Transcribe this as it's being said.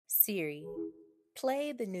Siri,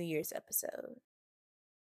 play the New Year's episode.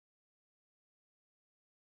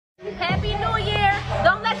 Happy New Year!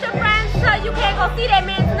 Don't let your friends tell you can't go see that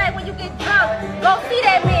man tonight when you get drunk. Go see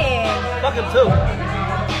that man. Fuck him too.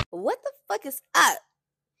 What the fuck is up?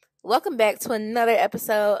 Welcome back to another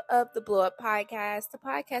episode of the Blow Up Podcast, the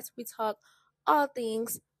podcast where we talk all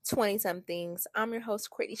things 20-somethings. I'm your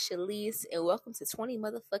host, Courtney Shalise, and welcome to 20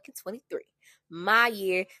 motherfucking 23. My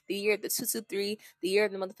year, the year of the 223, the year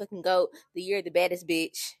of the motherfucking GOAT, the year of the baddest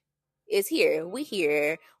bitch is here. We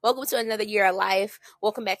here. Welcome to another year of life.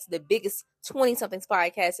 Welcome back to the biggest 20-somethings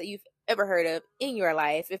podcast that you've ever heard of in your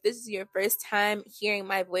life. If this is your first time hearing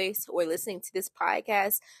my voice or listening to this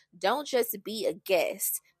podcast, don't just be a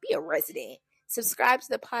guest, be a resident. Subscribe to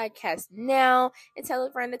the podcast now and tell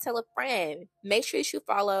a friend to tell a friend. Make sure you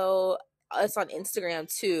follow us on Instagram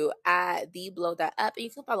too at @theblow.up, and you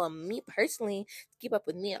can follow me personally to keep up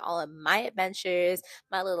with me and all of my adventures,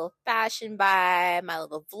 my little fashion vibe, my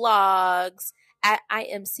little vlogs at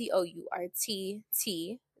IMCOURTT.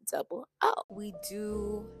 We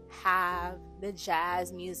do have the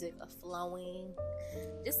jazz music flowing,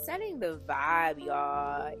 just setting the vibe,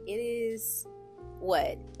 y'all. It is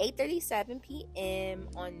 8:37 p.m.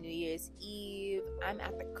 on New Year's Eve. I'm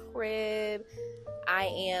at the crib. I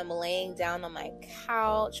am laying down on my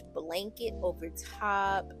couch, blanket over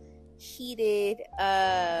top, heated,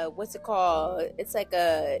 what's it called? It's like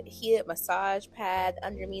a heated massage pad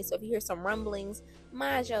under me. So if you hear some rumblings,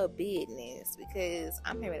 mind your business, because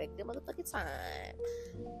I'm having a good motherfucking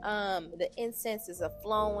time. The incense is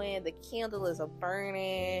flowing, the candle is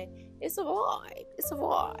burning. It's a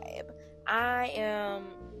vibe. I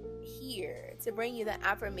am here to bring you the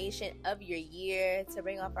affirmation of your year, to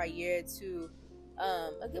bring off our year to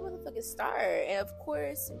a good motherfucking start. And of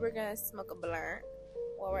course, we're gonna smoke a blunt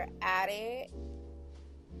while we're at it.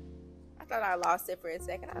 I thought I lost it for a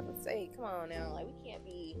second. I was say, come on now, like we can't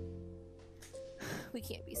be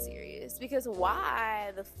serious, because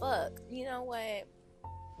why the fuck? You know what?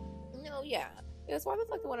 No, yeah. Because why the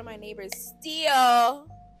fuck did one of my neighbors steal?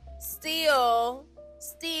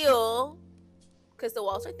 Because the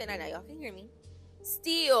walls are thin. I know y'all can hear me.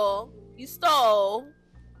 You stole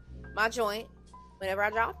my joint whenever I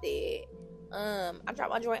dropped it. I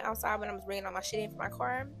dropped my joint outside when I was bringing all my shit in for my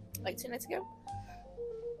car like 2 nights ago.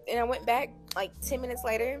 And I went back like 10 minutes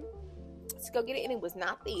later to go get it, and it was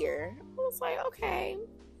not there. I was like, okay,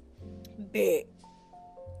 bet.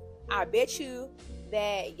 I bet you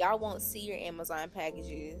that y'all won't see your Amazon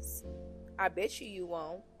packages. I bet you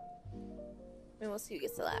won't. And we'll see who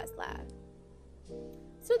gets the last laugh.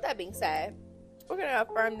 So with that being said, we're going to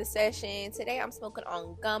affirm the session. Today I'm smoking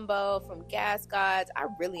on Gumbo from Gas Gods. I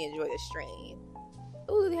really enjoy this strain.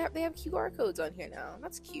 Ooh, they have QR codes on here now.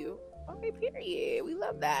 That's cute. Okay, period. We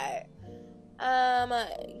love that.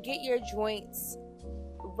 Get your joints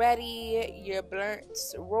ready, your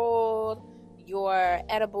blunts rolled, your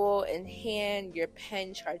edible in hand, your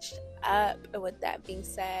pen charged up. And with that being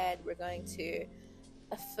said, we're going to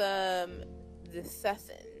affirm the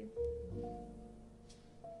session.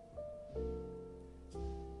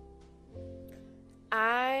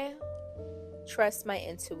 I trust my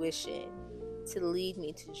intuition to lead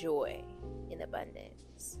me to joy in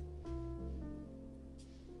abundance.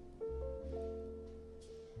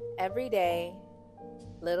 Every day,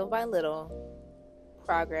 little by little,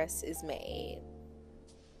 progress is made.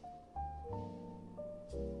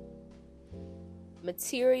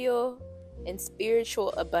 Material and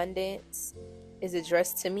spiritual abundance is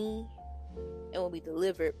addressed to me and will be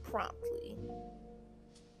delivered promptly.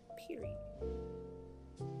 Period.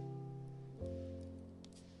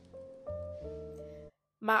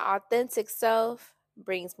 My authentic self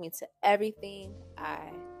brings me to everything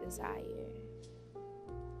I desire.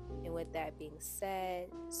 And with that being said,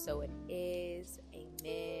 so it is.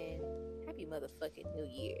 Amen. Happy motherfucking New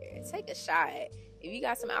Year. Take a shot. If you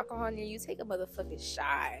got some alcohol near you, take a motherfucking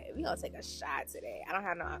shot. We gonna take a shot today. I don't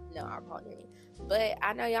have no alcohol near me, but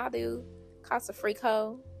I know y'all do. Casa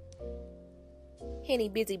Frico, Henny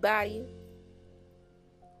Busy Body,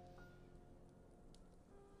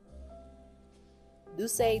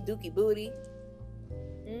 Duce Dookie Booty.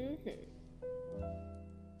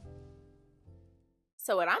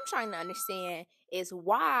 So what I'm trying to understand is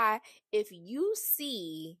why, if you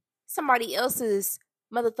see somebody else's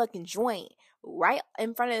motherfucking joint right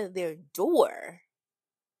in front of their door,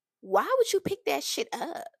 why would you pick that shit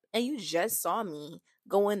up? And you just saw me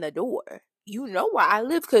go in the door. You know where I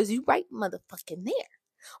live because you right motherfucking there.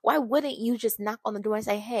 Why wouldn't you just knock on the door and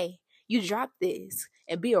say, hey, you dropped this,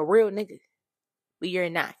 and be a real nigga? But you're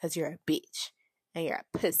not, because you're a bitch and you're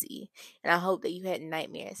a pussy. And I hope that you had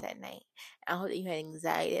nightmares at night. I hope that you had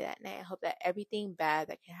anxiety that night. I hope that everything bad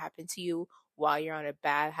that can happen to you while you're on a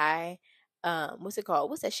bad high, what's it called?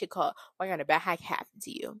 What's that shit called? While you're on a bad high can happen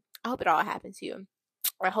to you. I hope it all happened to you.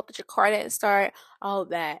 Or I hope that your car didn't start. I hope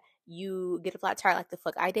that you get a flat tire like the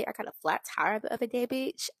fuck I did. I got a flat tire the other day,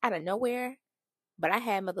 bitch, out of nowhere. But I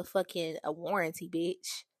had motherfucking a warranty,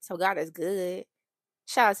 bitch. So God is good.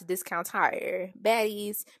 Shout out to Discount Tire.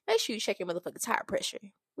 Baddies, make sure you check your motherfucking tire pressure.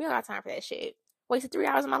 We don't got time for that shit. Wasted 3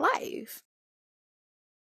 hours of my life.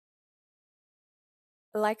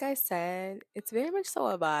 Like I said, it's very much so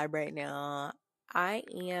a vibe right now. I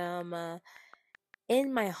am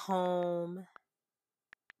in my home,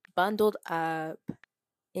 bundled up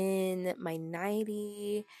in my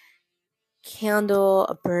 90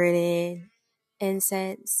 candle burning,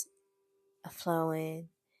 incense flowing,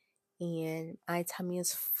 and my tummy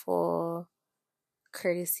is full,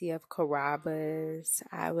 courtesy of Carrabba's.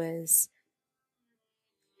 I was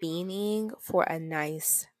fiending for a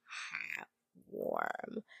nice, hot,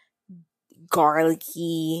 warm,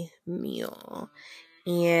 garlicky meal.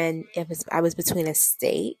 And I was between a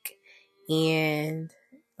steak and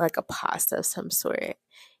like a pasta of some sort.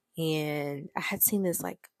 And I had seen this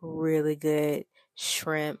like really good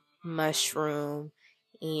shrimp, mushroom,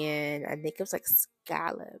 and I think it was like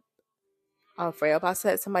scallop Alfredo pasta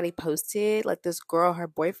that somebody posted. Like this girl, her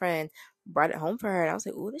boyfriend brought it home for her. And I was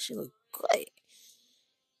like, ooh, this shit look good.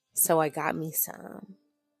 So I got me some.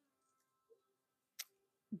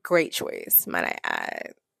 Great choice, might I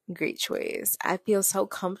add. Great choice. I feel so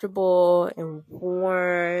comfortable and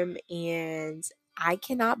warm, and I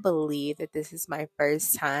cannot believe that this is my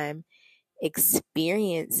first time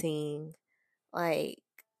experiencing like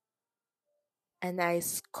a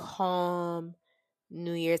nice calm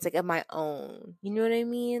New Year's, like of my own. You know what I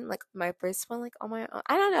mean? Like my first one, like on my own.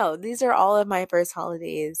 I don't know. These are all of my first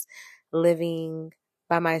holidays living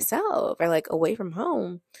by myself or like away from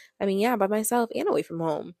home. I mean, yeah, by myself and away from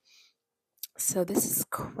home. So this is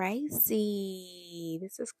crazy.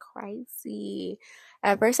 This is crazy.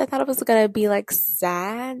 At first I thought it was gonna be like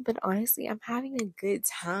sad, but honestly, I'm having a good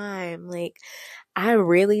time. Like I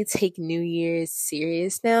really take New Year's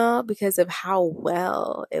serious now because of how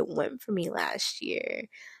well it went for me last year.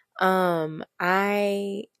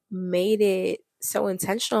 I made it so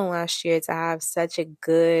intentional last year to have such a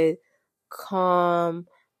good, calm,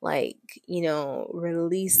 like,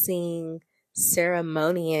 releasing,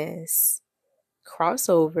 ceremonious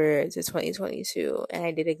crossover to 2022, and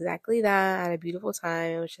I did exactly that. I had a beautiful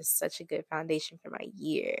time. It was just such a good foundation for my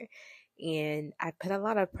year, and I put a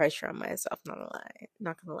lot of pressure on myself,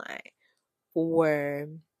 not gonna lie, for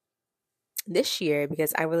this year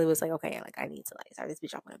because I really was like, okay, like I need to like start this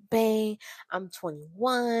bitch off with a bang. I'm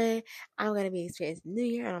 21. I'm gonna be experiencing New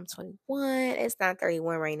Year, and I'm 21. It's not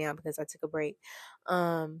 31 right now because I took a break.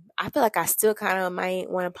 I feel like I still kind of might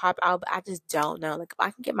want to pop out, but I just don't know. Like if I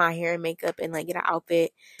can get my hair and makeup and like get an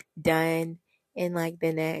outfit done in like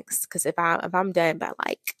the next, because if I'm done by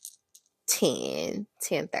like 10:30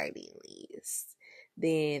 at least,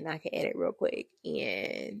 then I can edit real quick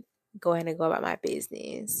and go ahead and go about my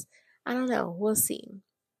business. I don't know. We'll see.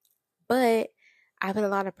 But I put a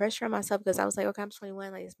lot of pressure on myself because I was like, okay, I'm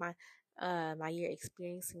 21. Like it's my year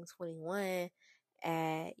experiencing 21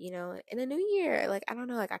 at, in a new year. Like, I don't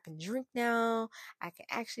know, like I can drink now. I can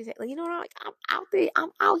actually say, like, like I'm out there. I'm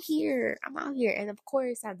out here. I'm out here. And of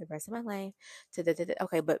course I have the rest of my life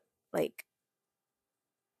okay, but like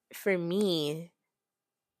for me,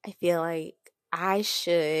 I feel like I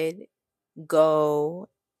should go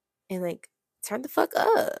and like turn the fuck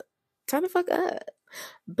up. Turn the fuck up.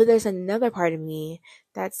 But there's another part of me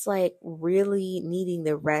that's like really needing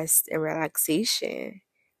the rest and relaxation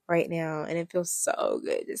right now. And it feels so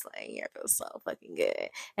good just laying here. It feels so fucking good.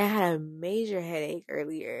 And I had a major headache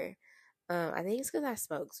earlier. I think it's because I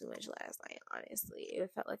smoked too much last night, honestly.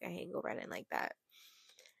 It felt like a hangover. I didn't like that.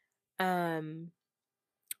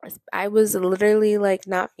 I was literally like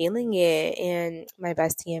not feeling it, and my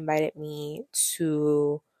bestie invited me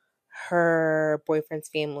to her boyfriend's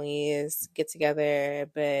family's get together,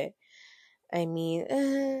 but I mean,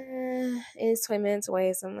 it's 20 minutes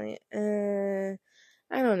away, so I'm like,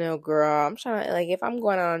 I don't know, girl. I'm trying to, like, if I'm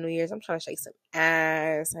going out on New Year's, I'm trying to shake some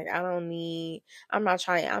ass. Like, I'm not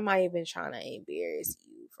even trying to embarrass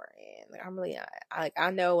you, friend. Like, I'm really,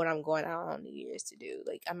 I know what I'm going out on New Year's to do.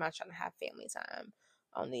 Like, I'm not trying to have family time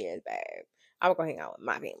on New Year's, babe. I would go hang out with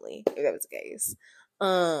my family if that was the case.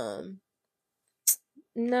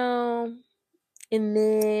 No. And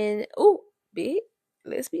then,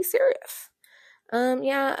 let's be serious.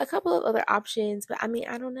 Yeah, a couple of other options, but I mean,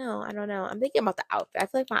 I don't know. I'm thinking about the outfit. I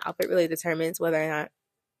feel like my outfit really determines whether or not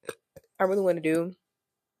I really want to do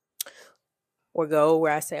or go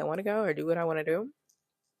where I say I want to go or do what I want to do.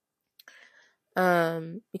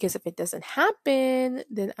 Because if it doesn't happen,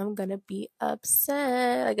 then I'm gonna be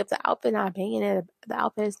upset. Like if the outfit not banging it, the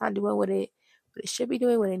outfit is not doing what it should be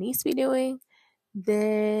doing, what it needs to be doing,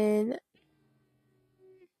 then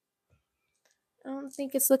I don't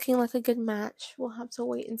think it's looking like a good match. We'll have to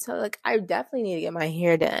wait until, like, I definitely need to get my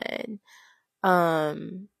hair done.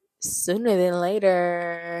 Sooner than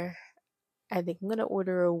later. I think I'm gonna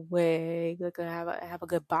order a wig. Like have a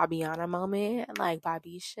good Bobbiana moment, like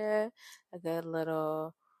Bobisha, a good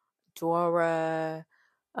little Dora,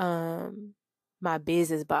 my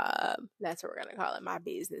business bob. That's what we're gonna call it, my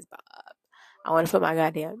business bob. I want to put my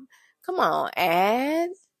goddamn. Come on, Ed.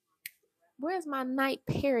 Where's my night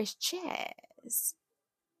Paris jazz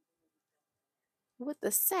with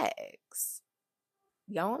the sex?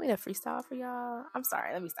 Y'all want me to freestyle for y'all? I'm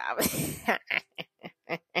sorry. Let me stop.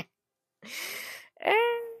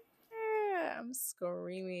 I'm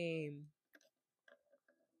screaming.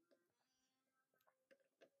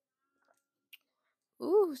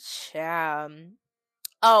 Ooh, child.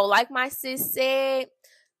 Oh, like my sis said,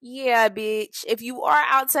 yeah, bitch. If you are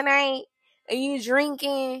out tonight and you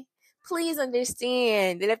drinking, please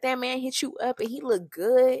understand that if that man hits you up and he look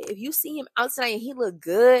good, if you see him out tonight and he look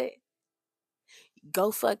good,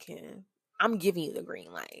 go fuck him. I'm giving you the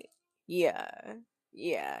green light. Yeah.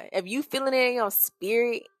 Yeah. If you feeling it in your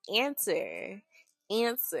spirit, answer.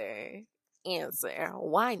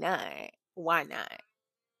 Why not? Why not?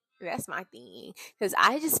 That's my thing. Because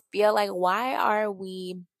I just feel like why are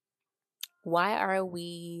we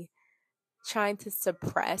trying to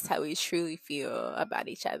suppress how we truly feel about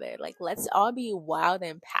each other? Like, let's all be wild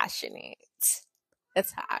and passionate.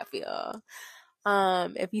 That's how I feel.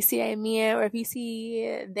 If you see that man or if you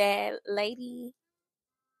see that lady,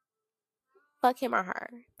 fuck him or her.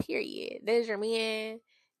 Period. There's your man.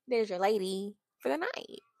 There's your lady for the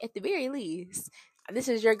night. At the very least, this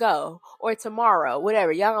is your go. Or tomorrow,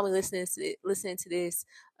 whatever. Y'all gonna be listening to this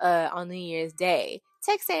on New Year's Day.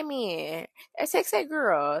 Text that man. Or text that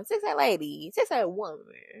girl. Text that lady. Text that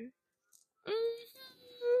woman.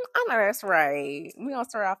 I know that's right. We gonna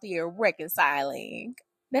start off the year reconciling.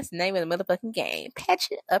 That's the name of the motherfucking game.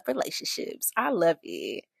 Patching up relationships. I love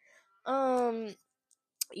it.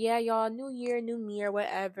 Yeah, y'all, new year, new me, or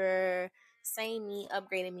whatever. Same me,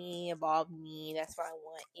 upgraded me, evolved me. That's what I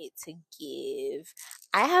want it to give.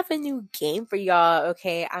 I have a new game for y'all.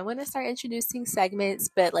 Okay, I'm gonna start introducing segments,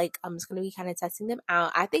 but like I'm just gonna be kind of testing them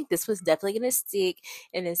out. I think this was definitely gonna stick,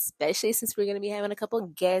 and especially since we're gonna be having a couple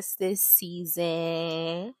guests this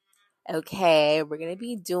season. Okay, we're gonna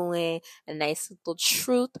be doing a nice little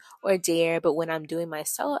truth or dare, but when I'm doing my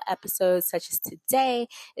solo episodes, such as today,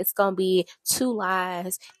 it's gonna be 2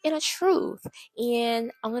 lies and a truth.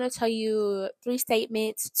 And I'm gonna tell you 3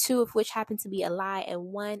 statements, 2 of which happen to be a lie, and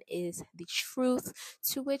 1 is the truth,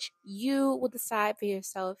 to which you will decide for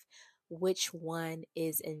yourself which one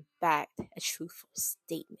is in fact a truthful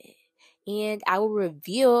statement. And I will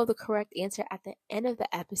reveal the correct answer at the end of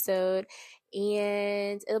the episode.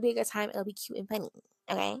 And it'll be a good time. It'll be cute and funny.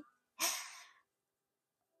 Okay?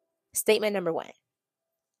 Statement number 1.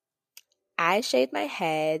 I shaved my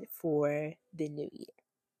head for the new year.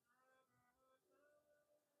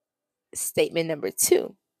 Statement number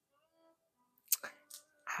 2.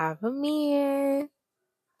 I have a man.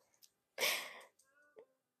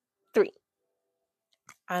 3.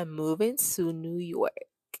 I'm moving to New York.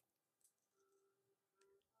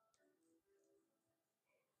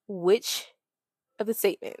 Which of the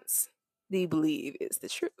statements do you believe is the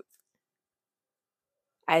truth?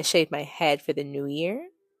 I shaved my head for the new year.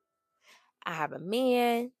 I have a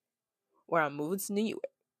man. Or I'm moving to New York.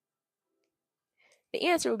 The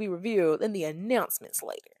answer will be revealed in the announcements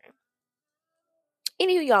later.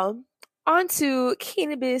 Anywho, y'all, on to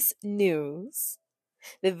cannabis news.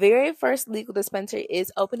 The very first legal dispensary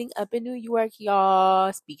is opening up in New York,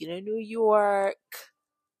 y'all. Speaking of New York,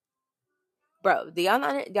 bro, do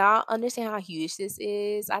y'all understand how huge this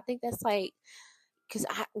is? I think that's like, cause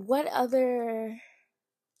what's up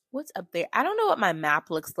there? I don't know what my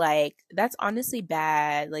map looks like. That's honestly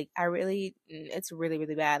bad. Like it's really,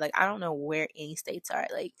 really bad. Like I don't know where any states are.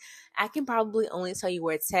 Like I can probably only tell you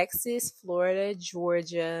where Texas, Florida,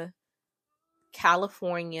 Georgia,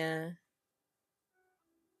 California,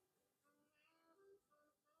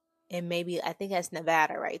 and maybe I think that's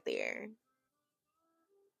Nevada right there.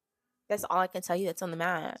 That's all I can tell you that's on the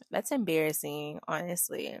map. That's embarrassing,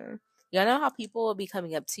 honestly. Y'all know how people will be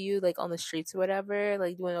coming up to you like on the streets or whatever,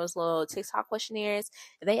 like doing those little TikTok questionnaires.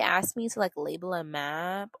 If they ask me to like label a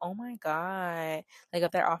map, oh my god. Like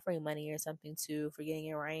if they're offering money or something too for getting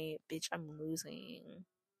it right, bitch, I'm losing.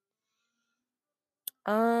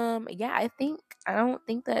 Yeah, I don't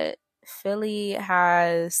think that Philly,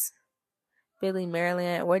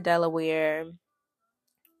 Maryland, or Delaware,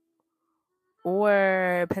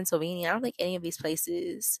 or Pennsylvania. I don't think any of these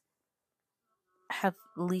places have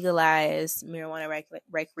legalized marijuana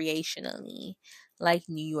recreationally like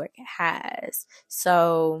New York has.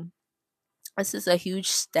 So this is a huge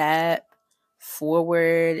step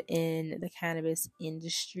forward in the cannabis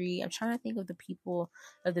industry. I'm trying to think of the people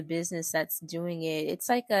of the business that's doing it. It's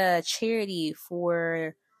like a charity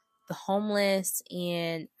for the homeless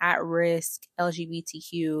and at-risk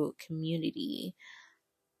LGBTQ community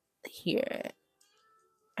here.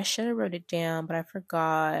 I should have wrote it down, but I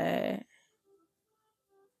forgot.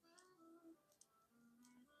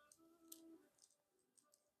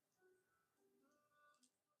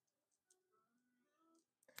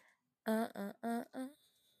 Uh, uh, uh, uh.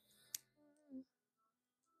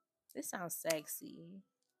 This sounds sexy.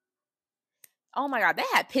 Oh my god,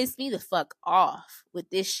 that had pissed me the fuck off with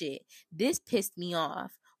this shit. This pissed me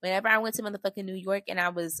off. Whenever I went to motherfucking New York and I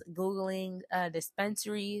was Googling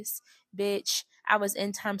dispensaries, bitch, I was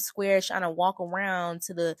in Times Square trying to walk around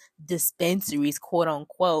to the dispensaries, quote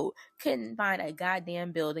unquote. Couldn't find a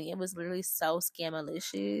goddamn building. It was literally so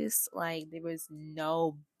scamalicious. Like, there was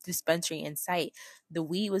no dispensary in sight. The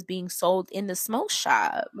weed was being sold in the smoke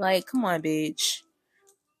shop. Like, come on, bitch.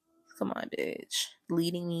 Come on, bitch.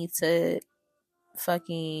 Leading me to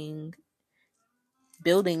fucking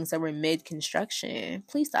buildings that were mid construction.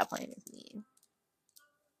 Please stop playing with me.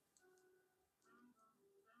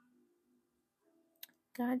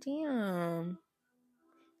 Goddamn.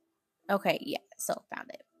 Okay, yeah, so found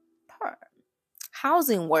it.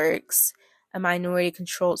 Housing Works, a minority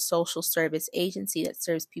controlled social service agency that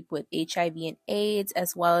serves people with HIV and AIDS,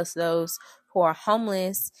 as well as those who are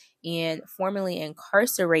homeless and formerly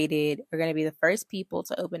incarcerated, are going to be the first people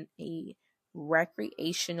to open a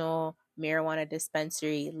recreational marijuana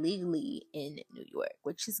dispensary legally in New York,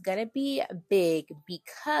 which is going to be big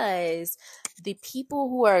because the people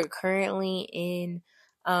who are currently in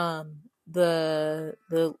the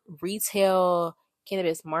retail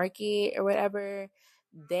cannabis market or whatever,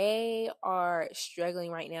 they are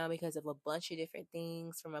struggling right now because of a bunch of different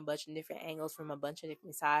things from a bunch of different angles, from a bunch of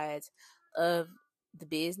different sides of the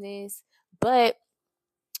business. But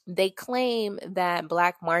they claim that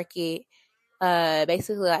black market,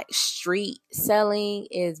 basically like street selling,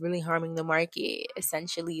 is really harming the market.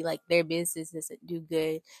 Essentially, like, their business doesn't do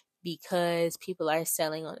good because people are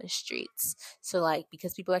selling on the streets. So, like,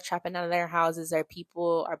 because people are trapping out of their houses, or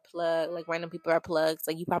people are plugged, like random people are plugs,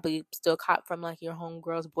 like you probably still caught from like your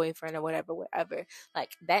homegirl's boyfriend or whatever,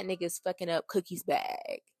 like that nigga's fucking up Cookie's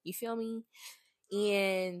bag, you feel me?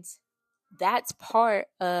 And that's part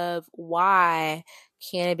of why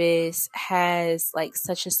cannabis has like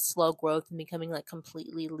such a slow growth in becoming like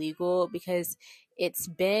completely legal, because it's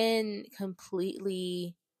been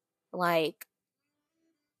completely like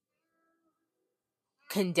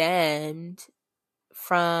condemned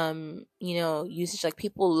from, usage. Like,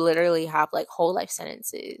 people literally have like whole life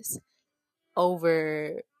sentences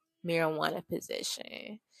over marijuana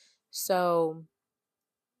possession. So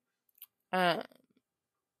um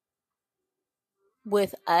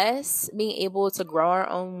with us being able to grow our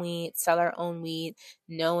own weed, sell our own weed,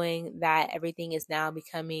 knowing that everything is now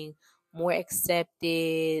becoming more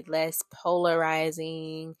accepted, less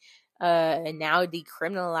polarizing, and now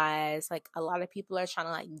decriminalized, like, a lot of people are trying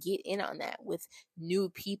to like get in on that, with new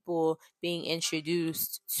people being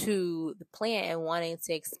introduced to the plant and wanting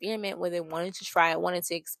to experiment with it, wanting to try it, wanting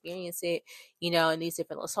to experience it, in these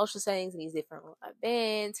different little social settings and these different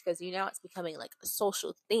events, because it's becoming like a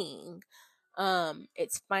social thing.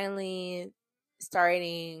 It's finally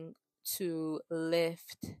starting to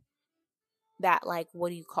lift that, like, what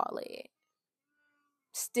do you call it,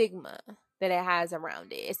 stigma that it has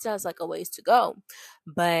around it. It still has like a ways to go,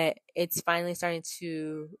 but it's finally starting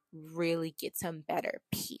to really get some better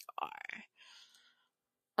PR.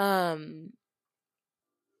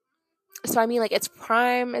 So I mean, like, it's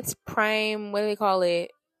prime, what do they call it,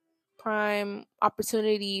 prime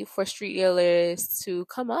opportunity for street dealers to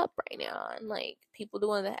come up right now, and like people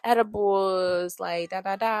doing the edibles, like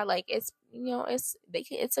like, it's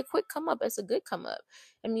it's a quick come up, it's a good come up.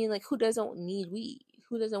 I mean, like, who doesn't need weed,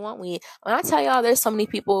 who doesn't want weed? When I tell y'all, there's so many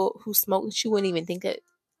people who smoke that you wouldn't even think that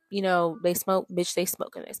they smoke. Bitch, they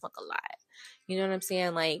smoke, and they smoke a lot. You know what I'm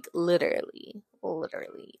saying? Like, literally,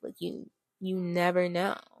 like, you never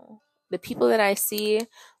know. The people that I see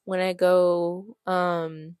when I go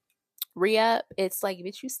re-up, it's like,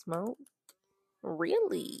 bitch, you smoke?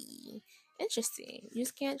 Really? Interesting. You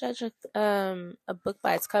just can't judge a book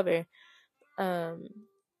by its cover. But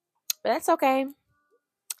that's okay.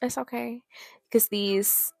 It's okay. Because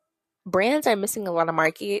these brands are missing a lot of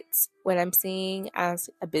markets. What I'm seeing as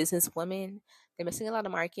a businesswoman, they're missing a lot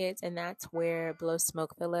of markets, and that's where Blow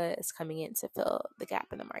Smoke Villa is coming in to fill the gap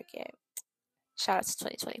in the market. Shout out to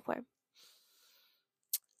 2024.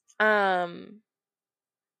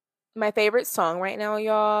 My favorite song right now,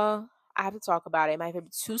 y'all. I have to talk about it. My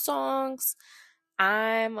favorite two songs.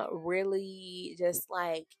 I'm really just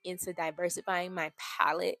like into diversifying my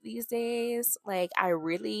palette these days. Like I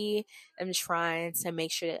really am trying to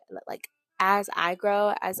make sure that like as I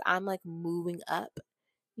grow, as I'm like moving up,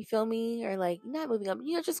 you feel me? Or like not moving up,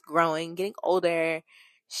 just growing, getting older.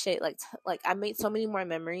 Shit, like I made so many more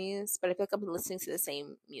memories, but I feel like I'm listening to the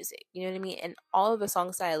same music. You know what I mean? And all of the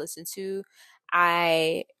songs that I listen to,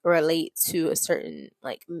 I relate to a certain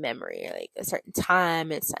like memory, or like a certain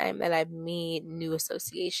time and time that I've made new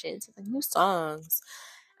associations, like new songs.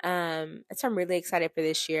 So I'm really excited for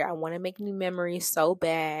this year. I want to make new memories so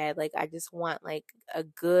bad. Like I just want like a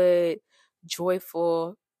good,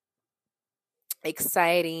 joyful,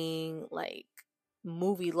 exciting, like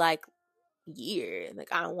movie like year.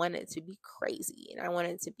 Like I want it to be crazy, and I want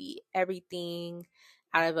it to be everything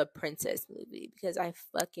out of a princess movie because I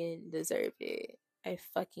fucking deserve it. I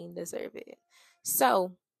fucking deserve it.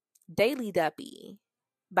 So, Daily Duppy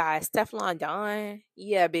by Stefflon Don.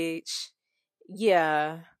 Yeah, bitch.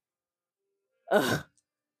 Yeah. Ugh.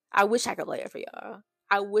 I wish I could play it for y'all.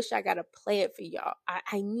 I wish I got to play it for y'all.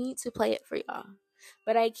 I need to play it for y'all.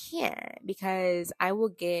 But I can't because I will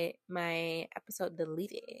get my episode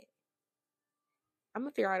deleted. I'm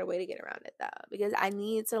gonna figure out a way to get around it though, because I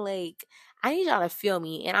need y'all to feel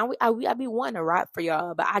me, and I be wanting to rap for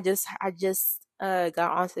y'all, but I just got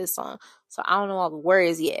onto this song, so I don't know all the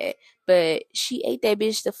words yet. But she ate that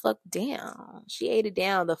bitch the fuck down. She ate it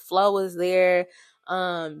down. The flow was there.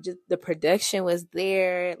 Just the production was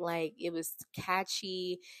there. Like it was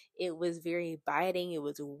catchy. It was very biting. It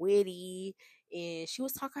was witty, and she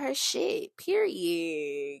was talking her shit.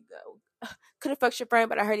 Period. Could have fucked your friend,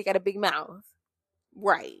 but I heard he got a big mouth.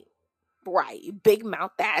 Right. Right. Big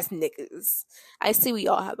mouth ass niggas. I see we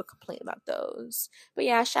all have a complaint about those. But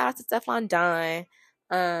yeah, shout out to Stefflon Don.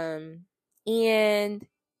 And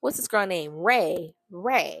what's this girl name? Ray.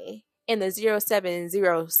 Ray. And the 070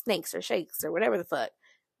 snakes or shakes or whatever the fuck.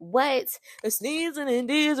 What? Sneezing and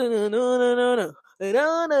deezing. No, no, no, no.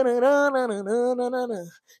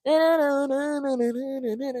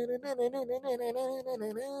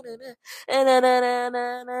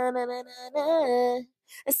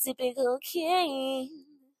 Sipping cocaine.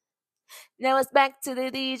 Now it's back to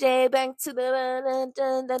the DJ, back to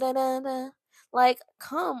the like,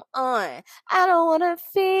 come on. I don't wanna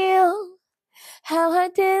feel how I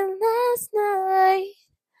did last night.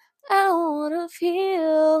 I don't wanna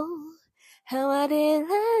feel how I did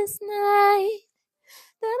last night.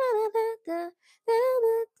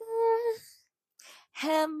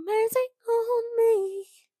 Have mercy on me.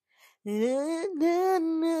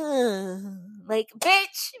 Like,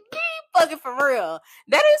 bitch, be fucking for real.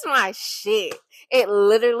 That is my shit. It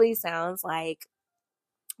literally sounds like,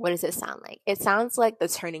 what does it sound like? It sounds like the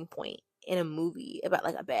turning point in a movie about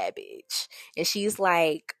like a bad bitch. And she's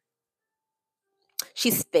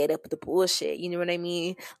fed up with the bullshit. You know what I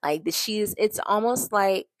mean? Like it's almost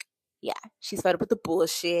like, yeah, she's fed up with the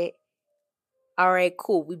bullshit. All right,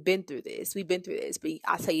 cool. We've been through this. But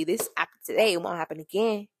I'll tell you this, after today, it won't happen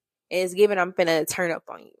again. And it's giving, I'm finna turn up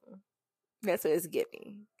on you. That's what it's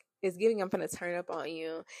giving. It's giving, I'm finna turn up on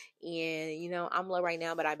you. And, I'm low right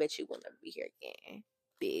now, but I bet you will never be here again,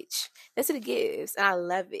 bitch. That's what it gives. And I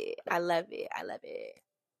love it. I love it. I love it.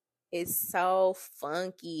 It's so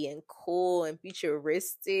funky and cool and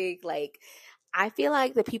futuristic. Like, I feel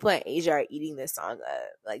like the people in Asia are eating this song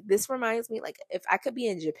up. Like, this reminds me, like, if I could be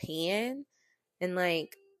in Japan and,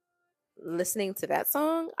 like, listening to that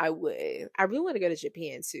song, I would. I really want to go to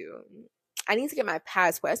Japan too. I need to get my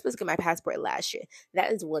passport. I was supposed to get my passport last year.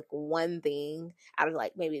 That is like one thing out of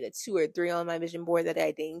like maybe the 2 or 3 on my vision board that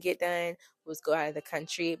I didn't get done was go out of the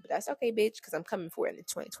country. But that's okay, bitch, because I'm coming for it in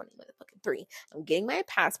 2020 motherfucking 3. I'm getting my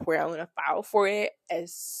passport. I'm gonna file for it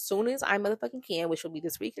as soon as I motherfucking can, which will be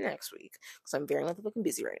this week and next week, because I'm very motherfucking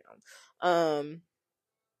busy right now.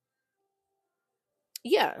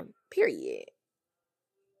 Yeah, period.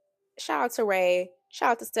 Shout out to Ray.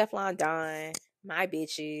 Shout out to Stefflon Don. My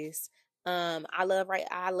bitches. I love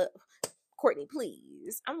Courtney,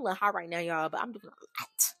 please. I'm a little hot right now, y'all, but I'm doing a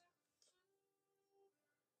lot.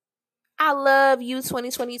 I love you,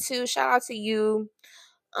 2022. Shout out to you.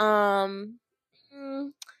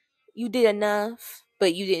 You did enough,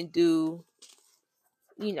 but you didn't do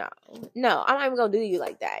no, I'm not even gonna do you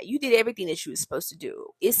like that. You did everything that you was supposed to do.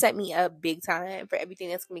 It set me up big time for everything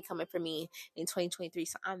that's gonna be coming for me in 2023.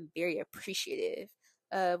 So I'm very appreciative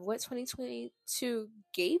of what 2022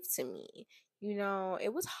 gave to me.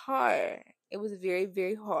 It was hard. It was very,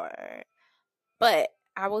 very hard. But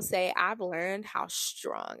I will say I've learned how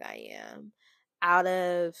strong I am out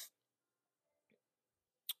of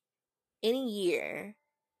any year.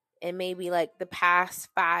 And maybe like the past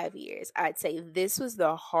 5 years, I'd say this was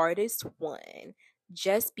the hardest one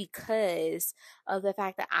just because of the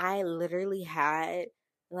fact that I literally had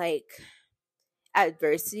like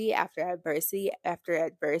adversity after adversity after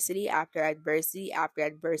adversity after adversity after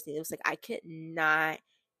adversity. It was like I could not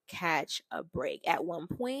catch a break. At one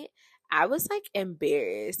point, I was like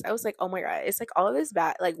embarrassed. I was like, oh my God, it's like all of this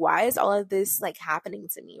bad. Like, why is all of this like happening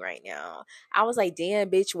to me right now? I was like,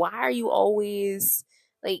 damn, bitch, why are you always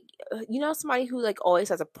like, somebody who like always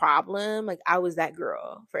has a problem? Like, I was that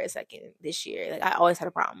girl for a second this year. Like, I always had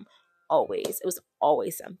a problem. Always. It was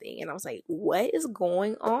always something. And I was like, what is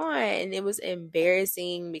going on? And it was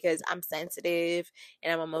embarrassing because I'm sensitive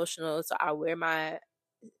and I'm emotional. So I wear my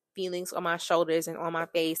feelings on my shoulders and on my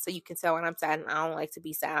face so you can tell when I'm sad. And I don't like to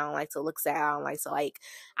be sad. I don't like to look sad. I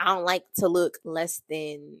don't like to look less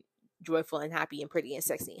than joyful and happy and pretty and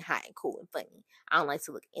sexy and hot and cool and funny. I don't like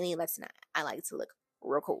to look any less than that. I like to look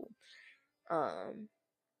real cool.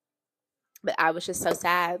 But I was just so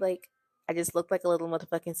sad. Like, I just looked like a little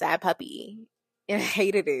motherfucking sad puppy. And I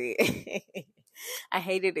hated it. I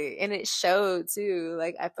hated it. And it showed too.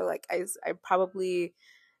 Like, I feel like I probably,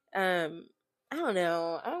 I don't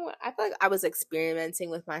know. I feel like I was experimenting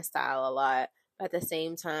with my style a lot. But at the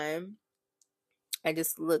same time, I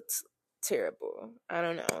just looked terrible. I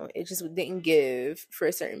don't know. It just didn't give for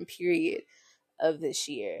a certain period of this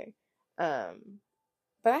year.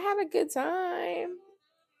 But I had a good time.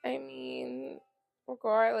 I mean,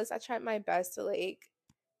 regardless, I tried my best to like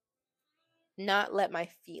not let my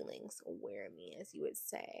feelings wear me, as you would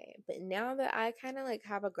say. But now that I kind of like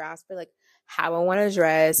have a grasp for like how I want to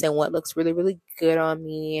dress and what looks really, really good on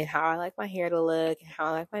me and how I like my hair to look and how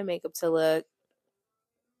I like my makeup to look,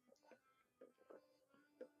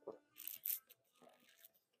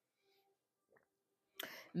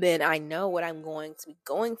 then I know what I'm going to be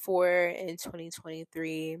going for in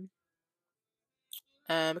 2023.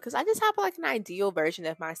 Because I just have like an ideal version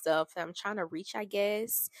of myself that I'm trying to reach, I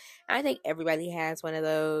guess. And I think everybody has one of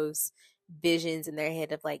those visions in their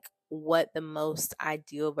head of like what the most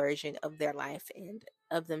ideal version of their life and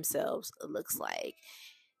of themselves looks like.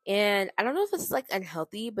 And I don't know if it's like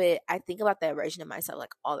unhealthy, but I think about that version of myself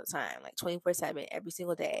like all the time, like 24/7, every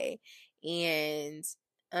single day. And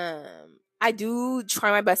I do try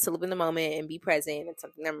my best to live in the moment and be present. It's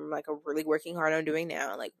something I'm like really working hard on doing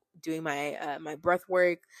now, like doing my my breath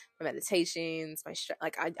work, my meditations, I'm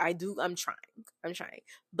trying.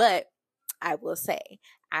 But I will say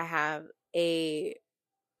I have a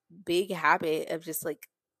big habit of just like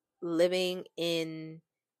living in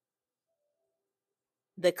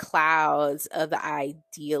the clouds of the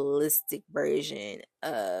idealistic version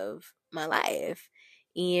of my life.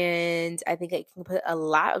 And I think it can put a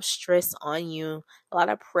lot of stress on you, a lot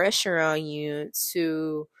of pressure on you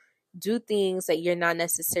to do things that you're not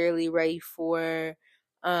necessarily ready for.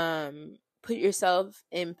 Put yourself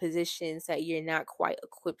in positions that you're not quite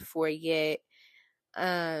equipped for yet.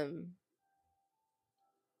 And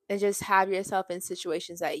just have yourself in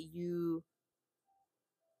situations that you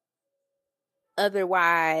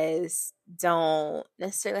otherwise don't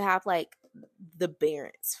necessarily have like the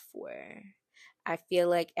bearance for. I feel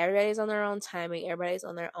like everybody's on their own timing, everybody's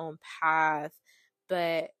on their own path,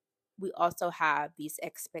 but we also have these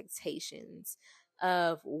expectations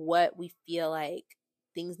of what we feel like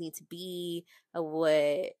things need to be, of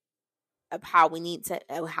how we need to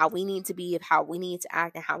be, of how we need to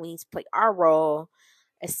act and how we need to play our role,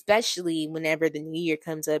 especially whenever the new year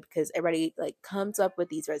comes up, because everybody like comes up with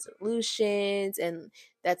these resolutions, and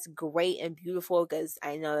that's great and beautiful because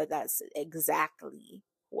I know that that's exactly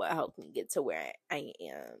what helped me get to where I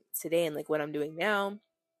am today and like what I'm doing now.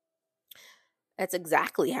 That's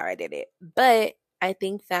exactly how I did it. But I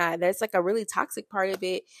think that there's like a really toxic part of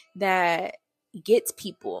it that gets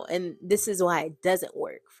people, and this is why it doesn't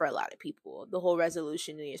work for a lot of people. The whole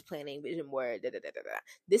resolution, New Year's planning, vision board,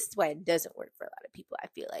 this is why it doesn't work for a lot of people. I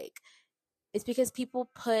feel like it's because people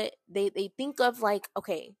they think of like,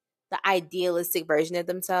 okay, the idealistic version of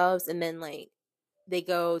themselves, and then like they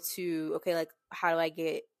go to, okay, like how do I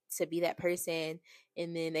get to be that person?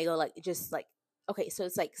 And then they go like, just like, okay, so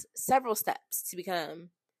it's like several steps to become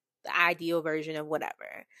the ideal version of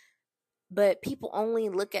whatever. But people only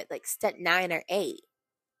look at like step 9 or 8.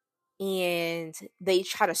 and they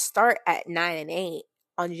try to start at 9 and 8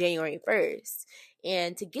 on January 1st.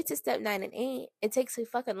 And to get to step 9 and 8, it takes a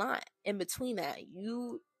fucking lot. In between that,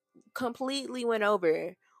 you completely went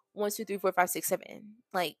over 1, 2, 3, 4, 5, 6, 7.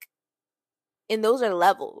 Like, and those are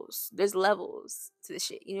levels. There's levels to the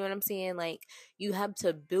shit. You know what I'm saying? Like, you have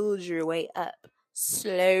to build your way up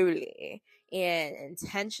slowly and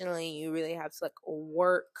intentionally. You really have to like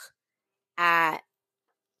work at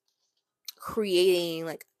creating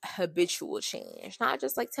like habitual change, not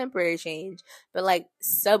just like temporary change, but like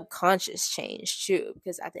subconscious change too.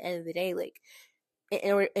 Because at the end of the day, like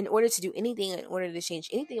in order to do anything, in order to change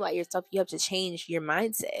anything about yourself, you have to change your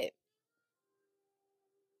mindset.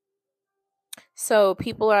 So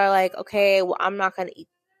people are like, okay, well, I'm not gonna eat,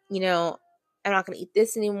 I'm not gonna eat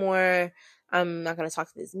this anymore. I'm not gonna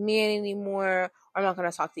talk to this man anymore. Or I'm not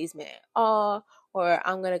gonna talk to these men at all. Or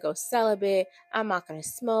I'm gonna go celibate. I'm not gonna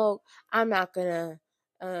smoke. I'm not gonna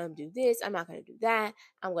do this. I'm not gonna do that.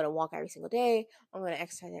 I'm gonna walk every single day. I'm gonna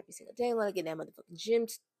exercise every single day. I'm gonna get in that motherfucking gym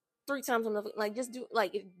 3 times on the like just do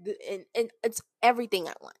like and it's everything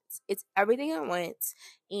at once. It's everything at once,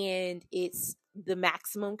 and it's the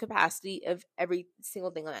maximum capacity of every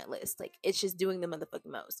single thing on that list. Like, it's just doing the motherfucking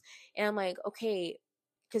most. And I'm like, okay,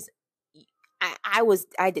 because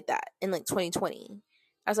I did that in like 2020.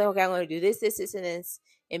 I was like, okay, I'm going to do this, this, this, and this,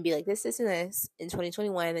 and be like this, this, and this in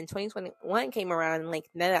 2021. And then 2021 came around, and like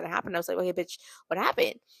none of that happened. I was like, okay, bitch, what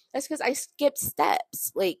happened? That's because I skipped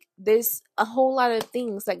steps. Like, there's a whole lot of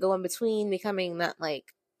things that go in between becoming that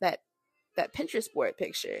Pinterest board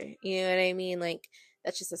picture. You know what I mean? Like,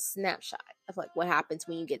 that's just a snapshot of like what happens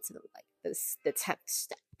when you get to the 10th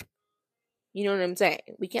step. You know what I'm saying?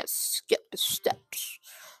 We can't skip the steps.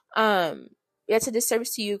 It's a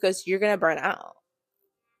disservice to you because you're gonna burn out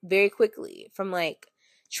very quickly from like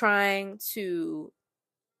trying to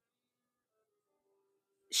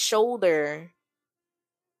shoulder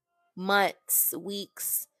months,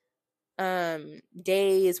 weeks,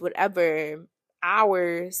 days, whatever,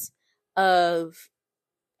 hours of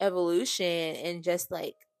evolution in just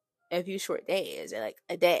like a few short days, or like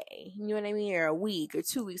a day, you know what I mean, or a week or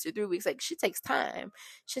 2 weeks or 3 weeks. Like, shit takes time,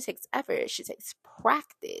 shit takes effort, shit takes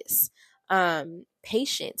practice,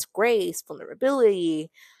 patience, grace, vulnerability,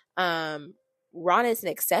 rawness, and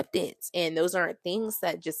acceptance. And those aren't things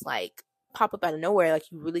that just like pop up out of nowhere. Like,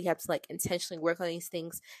 you really have to like intentionally work on these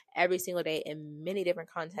things every single day in many different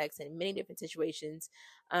contexts and many different situations,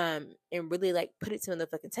 and really like put it to the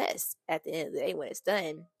fucking test at the end of the day when it's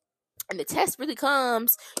done. And the test really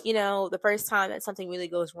comes, the first time that something really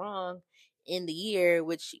goes wrong in the year,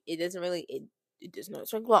 which it doesn't really, it does not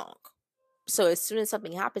take long. So as soon as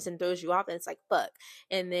something happens and throws you off, then it's like, fuck.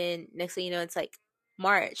 And then next thing you know, it's like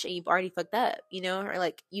March and you've already fucked up, or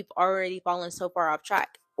like you've already fallen so far off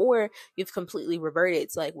track, or you've completely reverted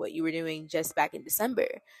to like what you were doing just back in December.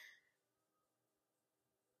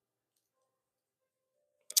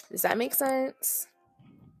 Does that make sense?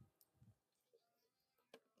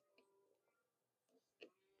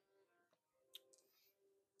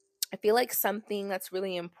 I feel like something that's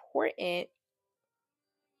really important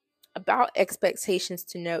about expectations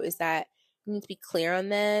to know is that you need to be clear on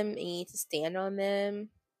them and you need to stand on them.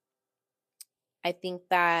 I think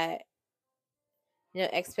that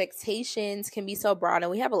expectations can be so broad,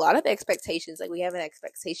 and we have a lot of expectations. Like, we have an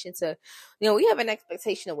expectation to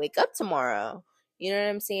wake up tomorrow. You know what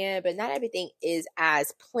I'm saying? But not everything is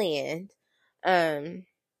as planned.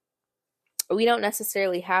 We don't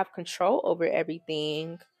necessarily have control over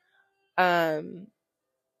everything.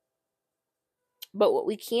 But what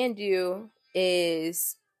we can do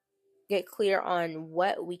is get clear on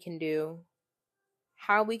what we can do,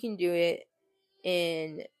 how we can do it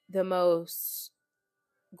in the most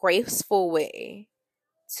graceful way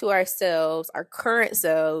to ourselves, our current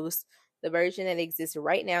selves, the version that exists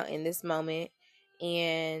right now in this moment.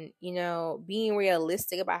 And, being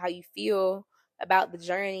realistic about how you feel about the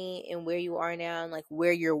journey and where you are now and like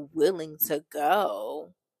where you're willing to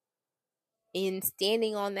go. And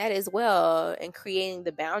standing on that as well, and creating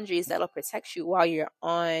the boundaries that'll protect you while you're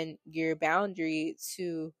on your boundary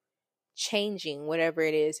to changing whatever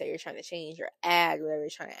it is that you're trying to change, or add whatever you're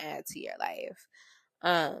trying to add to your life.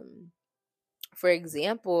 For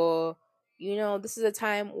example, this is a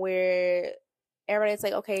time where everybody's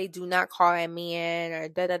like, okay, do not call a man, or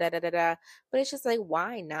da da da da da da. But it's just like,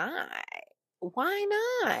 why not? Why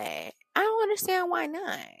not? I don't understand why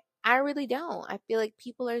not. I really don't. I feel like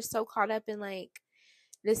people are so caught up in like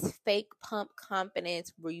this fake pump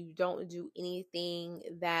confidence where you don't do anything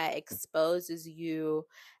that exposes you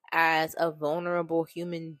as a vulnerable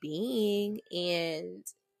human being. And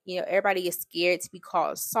Everybody is scared to be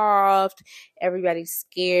called soft. Everybody's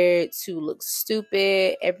scared to look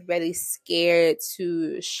stupid. Everybody's scared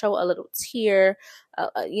to show a little tear,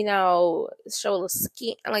 show a little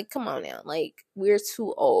skin. Like, come on now. Like, we're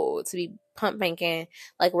too old to be pump banking.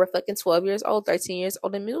 Like, we're fucking 12 years old, 13 years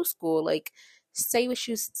old in middle school. Like, say what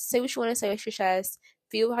you want to say with your chest.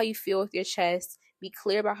 Feel how you feel with your chest. Be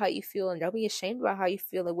clear about how you feel, and don't be ashamed about how you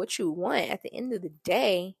feel and what you want. At the end of the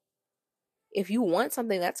day, if you want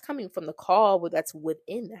something that's coming from the call, but that's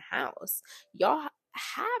within the house, y'all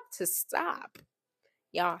have to stop.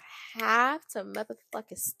 Y'all have to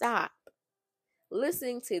motherfucking stop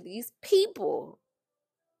listening to these people.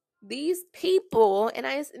 These people, and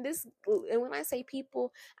when I say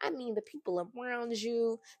people, I mean the people around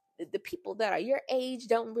you, the people that are your age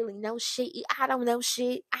don't really know shit. I don't know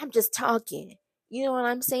shit. I'm just talking. You know what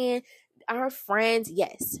I'm saying? Our friends,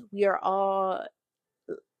 yes, we are all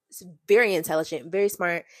very intelligent, very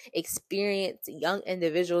smart, experienced young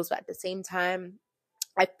individuals, but at the same time,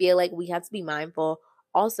 I feel like we have to be mindful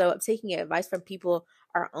also of taking advice from people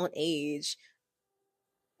our own age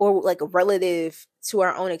or like relative to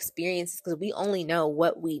our own experiences, because we only know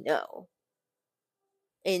what we know.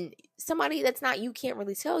 And somebody that's not you can't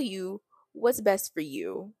really tell you what's best for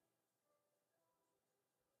you.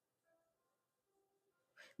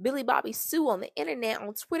 Billy Bobby Sue on the internet,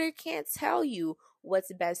 on Twitter, can't tell you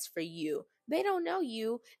what's best for you. They don't know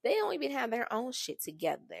you. They don't even have their own shit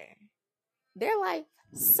together. Their life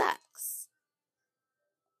sucks.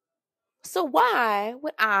 So why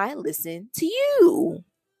would I listen to you?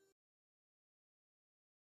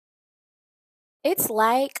 It's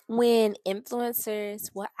like when influencers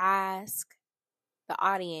will ask the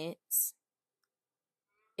audience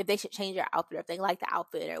if they should change their outfit, if they like the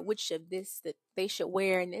outfit, or which of this that they should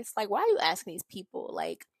wear. And it's like, why are you asking these people?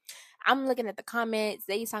 Like, I'm looking at the comments.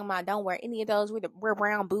 They talking about don't wear any of those. Wear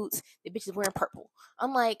brown boots. The bitch is wearing purple.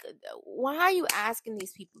 I'm like, why are you asking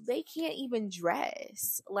these people? They can't even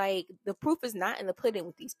dress. Like, the proof is not in the pudding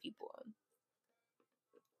with these people.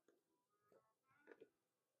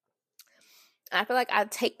 I feel like I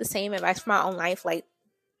take the same advice for my own life. Like,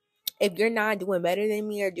 if you're not doing better than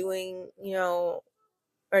me or doing,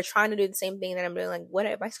 or trying to do the same thing that I'm doing, like, what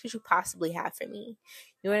advice could you possibly have for me?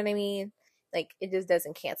 You know what I mean? Like, it just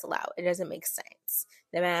doesn't cancel out. It doesn't make sense.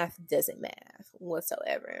 The math doesn't math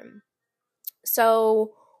whatsoever.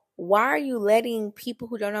 So why are you letting people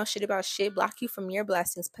who don't know shit about shit block you from your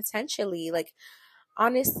blessings potentially? Like,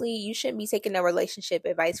 honestly, you shouldn't be taking no relationship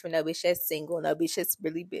advice from no bitch that's single, no bitch that's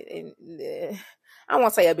really been I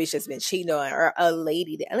won't say a bitch that's been cheating on, or a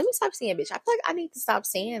lady that, let me stop saying bitch. I feel like I need to stop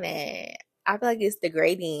saying that. I feel like it's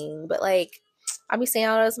degrading, but like, I be saying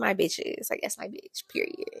all those my bitches. Like, that's my bitch,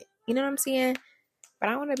 period. You know what I'm saying? But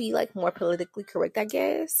I want to be like more politically correct, I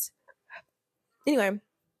guess. Anyway,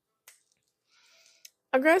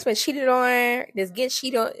 a girl's been cheated on, just get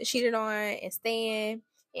cheated on and staying,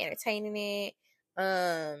 entertaining it.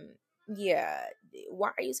 Yeah.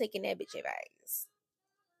 Why are you taking that bitch advice?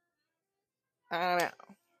 I don't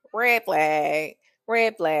know. Red flag,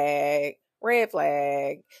 red flag, red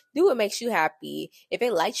flag. Do what makes you happy. If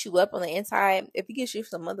it lights you up on the inside, if it gives you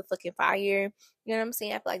some motherfucking fire, you know what I'm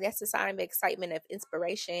saying? I feel like that's a sign of excitement, of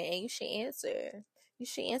inspiration, and you should answer. You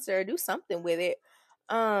should answer or do something with it.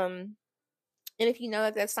 And if you know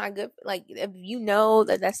that that's not good, like if you know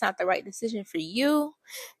that that's not the right decision for you,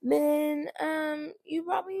 then you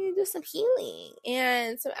probably need to do some healing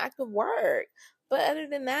and some active work. But other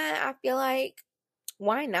than that, I feel like,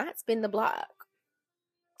 why not spin the block?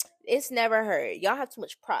 It's never hurt. Y'all have too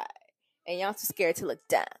much pride, and y'all too scared to look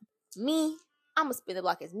dumb. Me, I'm gonna spin the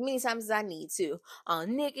block as many times as I need to on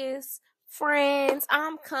niggas, friends.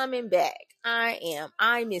 I'm coming back. I am.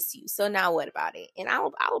 I miss you. So now what about it? And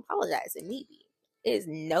I'll apologize immediately. It is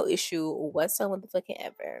no issue whatsoever.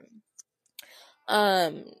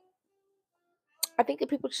 I think that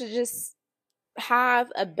people should just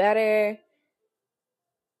have a better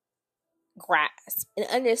grasp and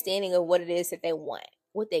understanding of what it is that they want,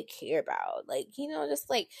 what they care about. Like, just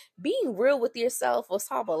like being real with yourself will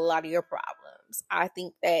solve a lot of your problems. I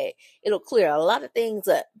think that it'll clear a lot of things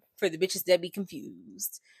up for the bitches that be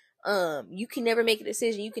confused. You can never make a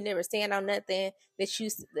decision. You can never stand on nothing that you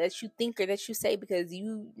think or that you say, because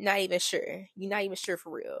you not even sure. You're not even sure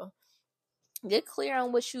for real. Get clear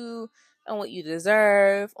on what you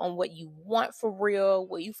deserve, on what you want for real,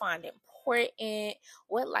 what you find important,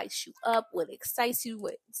 what lights you up, what excites you,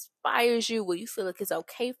 what inspires you, what you feel like is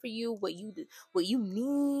okay for you, what you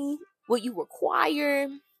need, what you require.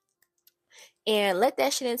 And let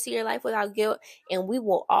that shit into your life without guilt, and we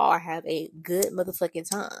will all have a good motherfucking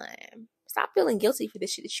time. Stop feeling guilty for the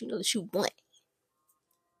shit that you know that you want.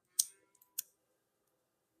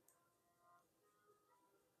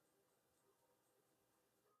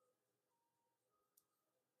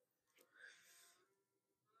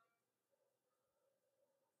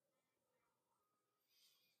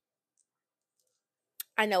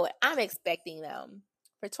 I know what I'm expecting though.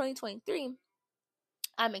 For 2023,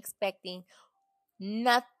 I'm expecting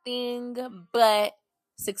nothing but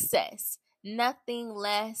success. Nothing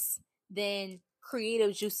less than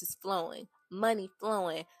creative juices flowing, money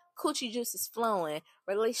flowing, coochie juices flowing,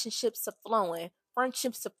 relationships are flowing,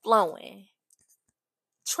 friendships are flowing,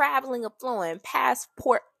 traveling are flowing,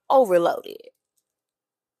 passport overloaded.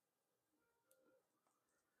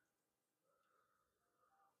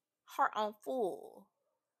 Heart on full.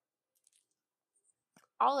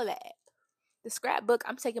 All of that. The scrapbook,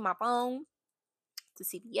 I'm taking my phone to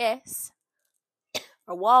CVS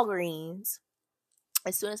or Walgreens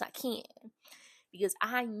as soon as I can because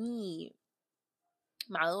I need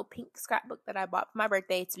my little pink scrapbook that I bought for my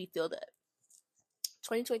birthday to be filled up.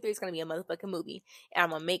 2023 is going to be a motherfucking movie, and I'm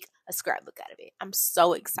going to make a scrapbook out of it. I'm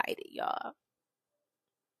so excited, y'all.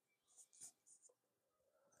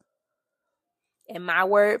 And my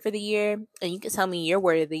word for the year, and you can tell me your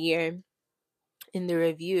word of the year in the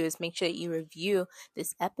reviews. Make sure that you review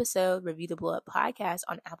this episode, review the Blow Up Podcast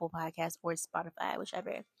on Apple Podcasts or Spotify,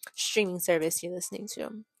 whichever streaming service you're listening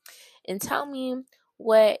to. And tell me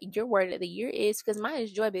what your word of the year is, because mine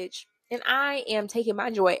is joy, bitch. And I am taking my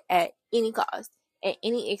joy at any cost, at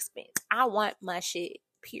any expense. I want my shit,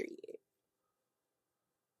 period.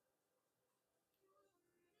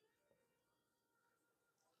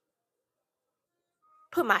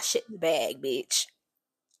 Put my shit in the bag, bitch.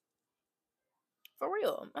 For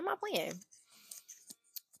real. I'm not playing.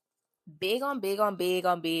 Big on big on big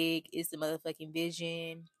on big is the motherfucking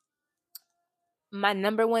vision. My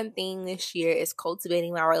number one thing this year is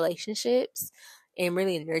cultivating my relationships and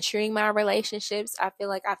really nurturing my relationships. I feel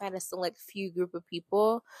like I've had a select group of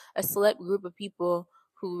people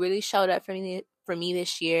who really showed up for me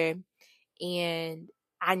this year, and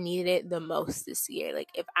I needed it the most this year. Like,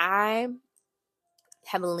 if I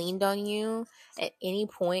have leaned on you at any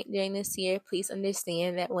point during this year, please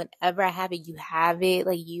understand that whenever I have it, you have it.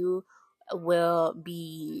 Like, you will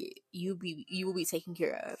be taken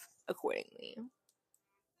care of accordingly.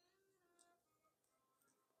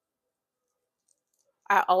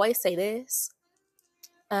 I always say this,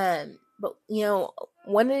 but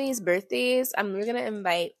one of these birthdays, we're gonna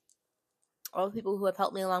invite all the people who have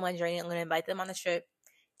helped me along my journey. I'm gonna invite them on the trip,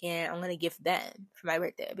 and I'm gonna gift them for my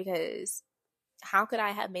birthday, because how could I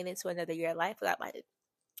have made it to another year of life without my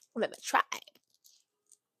tribe?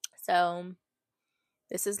 So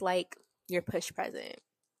this is like your push present.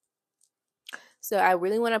 So I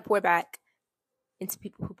really want to pour back into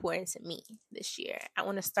people who pour into me this year. I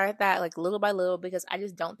want to start that like little by little, because I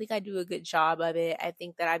just don't think I do a good job of it. I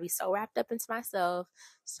think that I'd be so wrapped up into myself,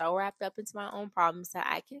 so wrapped up into my own problems, that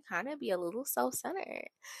I can kind of be a little self-centered.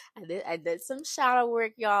 I did some shadow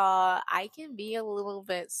work, y'all. I can be a little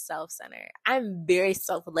bit self-centered. I'm very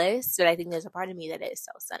selfless, but I think there's a part of me that is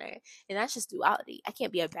self-centered, and that's just duality. I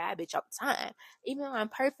can't be a bad bitch all the time. Even though I'm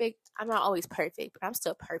perfect, I'm not always perfect, but I'm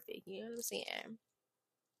still perfect. You know what I'm saying?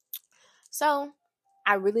 So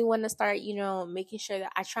I really want to start, making sure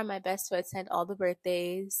that I try my best to attend all the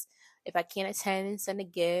birthdays. If I can't attend, and send a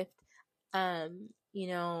gift. I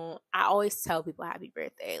always tell people happy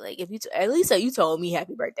birthday. Like, if at least you told me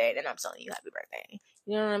happy birthday, then I'm telling you happy birthday.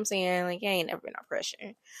 You know what I'm saying? Like, I ain't never been on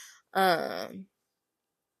pressure. But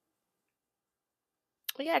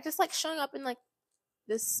yeah, just like showing up in like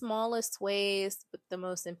the smallest ways, but the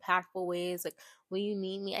most impactful ways. Like, when you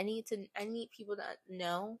need me, I need people to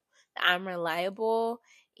know that I'm reliable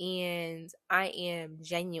and I am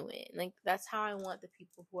genuine. Like, that's how I want the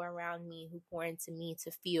people who are around me, who pour into me,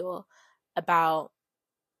 to feel about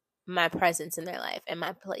my presence in their life and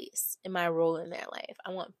my place and my role in their life.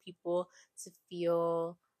 I want people to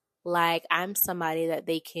feel like I'm somebody that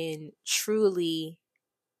they can truly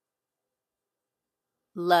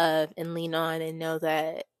love and lean on, and know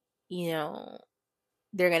that,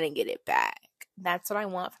 they're going to get it back. That's what I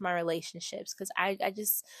want for my relationships, because I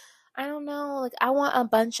don't know, like, I want a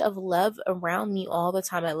bunch of love around me all the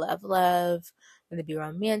time. I love, whether it be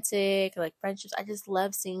romantic or like friendships. I just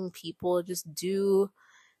love seeing people just do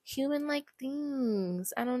human-like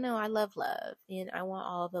things. I don't know, I love love, and I want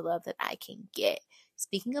all the love that I can get.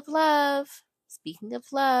 Speaking of love,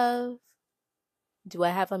 do I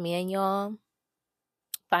have a man, y'all?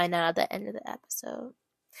 Find out at the end of the episode.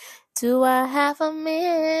 Do I have a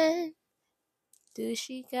man? Do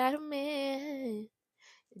she got a man?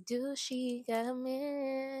 Do she got a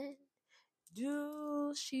man?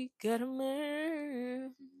 Do she got a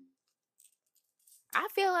man? I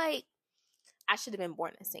feel like I should have been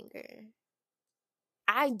born a singer.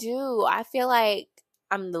 I do. I feel like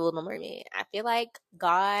I'm the Little Mermaid. I feel like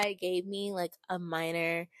God gave me like a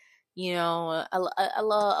minor, a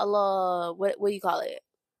little, what do you call it?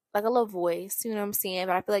 like a little voice, you know what I'm saying?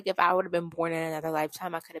 But I feel like if I would have been born in another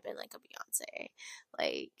lifetime, I could have been like a Beyonce.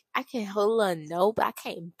 Like, I can hold a note, but I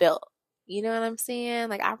can't belt. You know what I'm saying?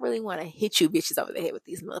 Like, I really want to hit you bitches over the head with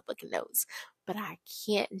these motherfucking notes, but I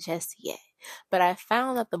can't just yet. But I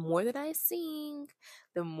found that the more that I sing,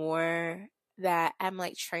 the more that I'm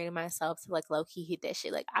like training myself to like low key hit that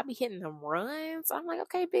shit. Like, I be hitting them runs. I'm like,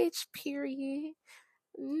 okay, bitch, period.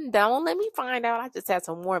 Don't let me find out. I just had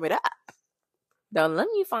to warm it up. Don't let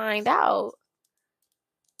me find out.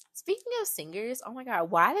 Speaking of singers, oh my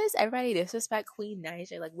god, why does everybody disrespect Queen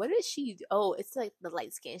Naija? Like, what did she do? Oh, it's like the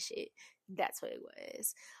light skin shit. That's what it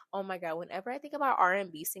was. Oh my god, whenever I think about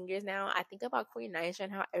R&B singers now, I think about Queen Naija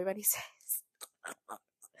and how everybody says,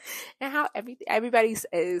 and how everybody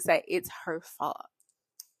says that it's her fault.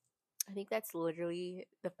 I think that's literally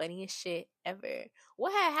the funniest shit ever.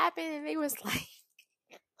 What had happened? And they was like,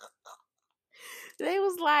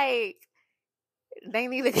 they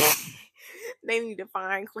need to they need to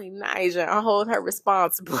find Queen Naija and hold her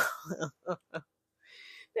responsible.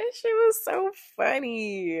 That shit was so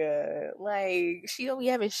funny. Like, she don't be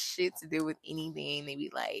having shit to do with anything. They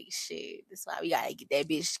be like, shit, that's why we gotta get that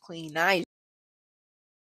bitch Queen Naija.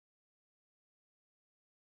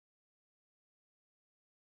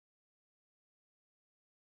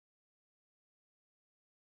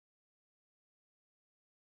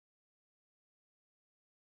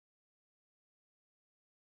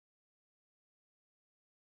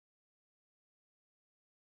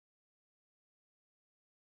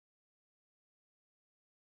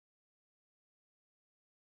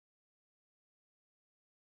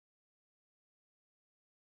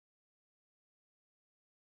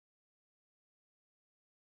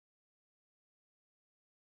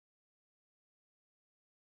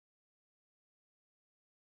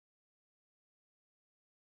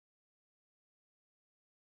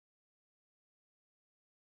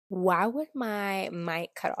 Why would my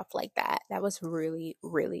mic cut off like that? That was really,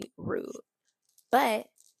 really rude. But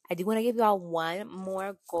I do want to give y'all one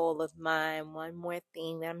more goal of mine, one more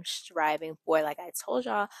thing that I'm striving for. Like I told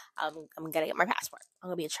y'all, I'm gonna get my passport. I'm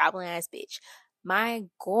gonna be a traveling ass bitch. My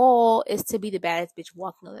goal is to be the baddest bitch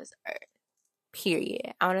walking on this earth.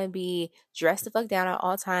 Period. I want to be dressed the fuck down at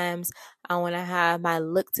all times. I want to have my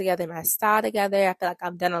look together, my style together. I feel like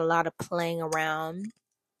I've done a lot of playing around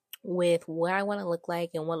with what I want to look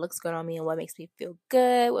like and what looks good on me and what makes me feel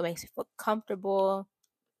good, what makes me feel comfortable,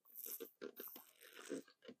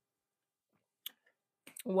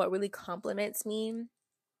 what really compliments me.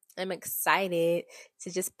 I'm excited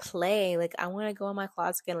to just play. Like, I want to go in my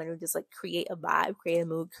closet and literally just like create a vibe, create a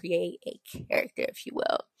mood, create a character, if you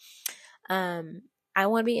will. I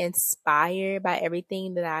want to be inspired by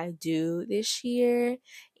everything that I do this year,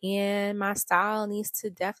 and my style needs to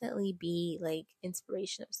definitely be like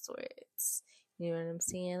inspiration of sorts. You know what I'm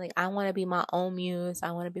saying? Like, I want to be my own muse.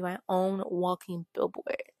 I want to be my own walking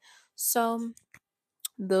billboard. So,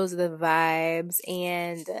 those are the vibes.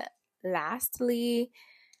 And lastly,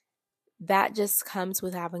 that just comes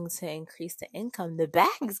with having to increase the income. The bag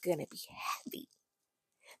is going to be heavy.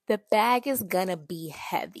 The bag is going to be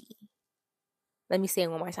heavy. Let me say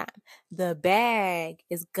it one more time. The bag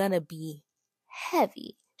is going to be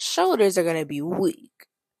heavy. Shoulders are going to be weak.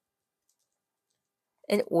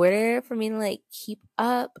 In order for me to like keep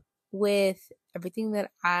up with everything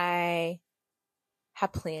that I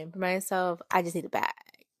have planned for myself, I just need a bag.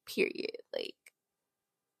 Period. Like,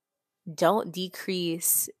 don't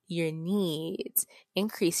decrease your needs,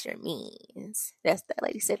 increase your means. That's that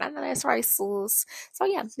lady said. I know that's right, sus. So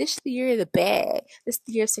yeah, this is the year of the bag. This is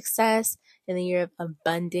the year of success and the year of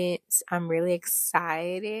abundance. I'm really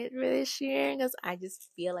excited for this year because I just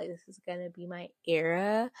feel like this is gonna be my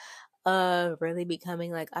era of really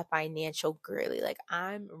becoming like a financial girly. Like,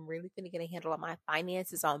 I'm really gonna get a handle on my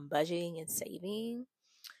finances, on budgeting and saving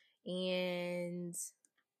and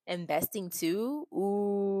investing too.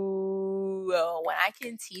 Ooh, when I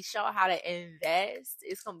can teach y'all how to invest,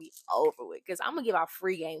 it's gonna be over with. Because I'm gonna give out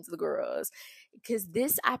free games to the girls. Because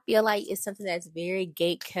this, I feel like, is something that's very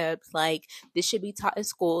gate kept. Like, this should be taught in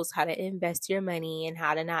schools, how to invest your money and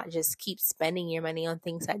how to not just keep spending your money on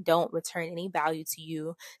things that don't return any value to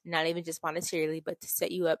you, not even just monetarily, but to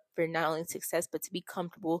set you up for not only success but to be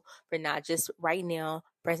comfortable for not just right now,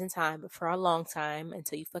 present time, but for a long time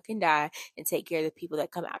until you fucking die, and take care of the people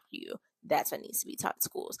that come after you. That's what needs to be taught in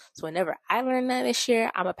schools. So whenever I learn that this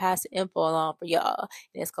year, I'm gonna pass the info along for y'all,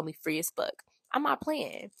 and it's gonna be free as fuck. I'm not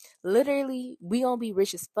playing. Literally, we gonna be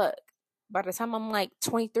rich as fuck. By the time I'm like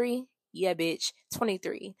 23, yeah, bitch,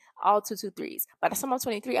 23, all 223s. By the time I'm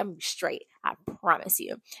 23, I'm gonna be straight. I promise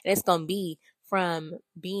you. And it's gonna be from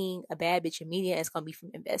being a bad bitch in media. It's gonna be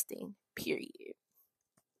from investing. Period.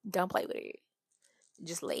 Don't play with it.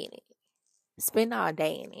 Just lay in it. Spend all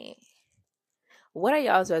day in it. What are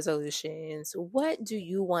y'all's resolutions? What do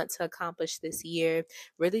you want to accomplish this year?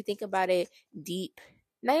 Really think about it deep.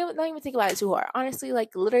 Not even think about it too hard. Honestly, like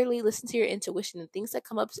literally listen to your intuition and things that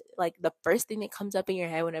come up. Like the first thing that comes up in your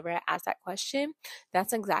head whenever I ask that question,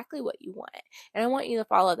 that's exactly what you want. And I want you to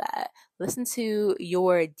follow that. Listen to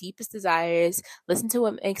your deepest desires. Listen to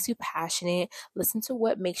what makes you passionate. Listen to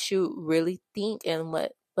what makes you really think and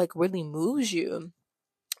what like really moves you.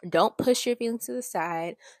 Don't push your feelings to the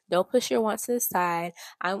side. Don't push your wants to the side.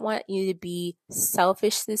 I want you to be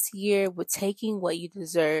selfish this year with taking what you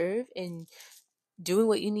deserve and doing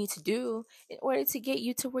what you need to do in order to get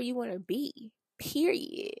you to where you want to be.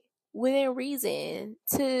 Period. Within reason,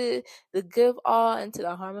 to the good of all and to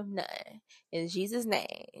the harm of none. In Jesus'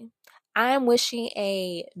 name, I'm wishing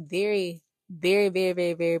a very, very, very,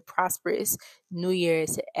 very, very prosperous New Year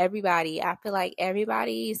to everybody. I feel like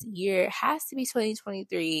everybody's year has to be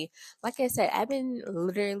 2023. Like I said, I knew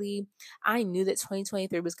that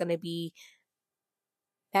 2023 was going to be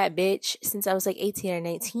that bitch since I was like 18 or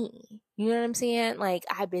 19. You know what I'm saying? Like,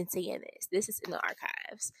 I've been saying this. This is in the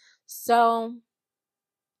archives. So,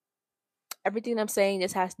 everything I'm saying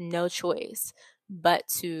just has no choice but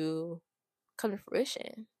to come to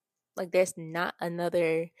fruition. Like, there's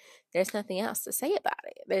nothing else to say about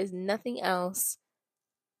it. There's nothing else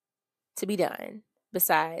to be done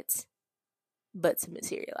besides but to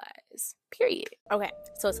materialize. Period. Okay,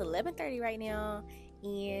 so it's 11:30 right now,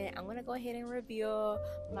 and I'm gonna go ahead and reveal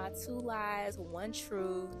my 2 lies, 1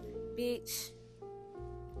 truth. Bitch.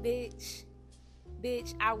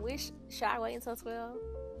 I wish. Should I wait until 12?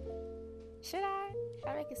 Should I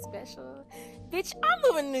make it special? Bitch, I'm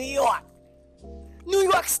moving to New York. New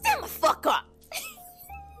York, stand the fuck up.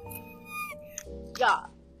 Y'all.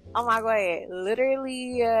 Oh my god.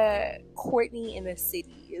 Literally, Courtney in the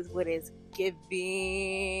city is what it's giving.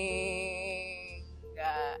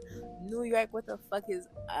 New York, what the fuck is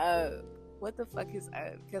up?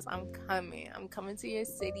 Because I'm coming to your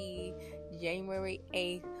city January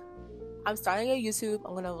 8th. I'm starting a YouTube.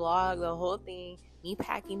 I'm gonna vlog the whole thing. Me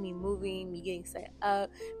packing, me moving, me getting set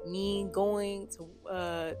up, me going to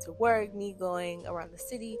work, me going around the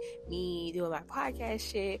city, me doing my podcast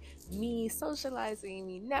shit, me socializing,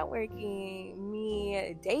 me networking,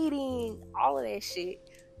 me dating, all of that shit.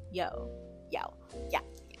 Yo.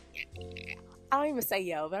 I don't even say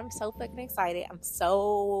yo, but I'm so fucking excited. I'm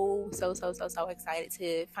so excited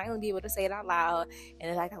to finally be able to say it out loud.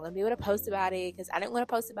 And like, I'm going to be able to post about it because I didn't want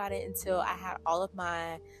to post about it until I had all of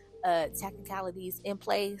my technicalities in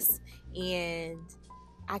place. And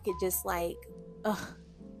I could just like,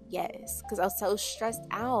 yes. Because I was so stressed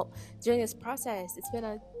out during this process. It's been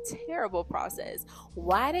a terrible process.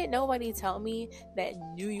 Why didn't nobody tell me that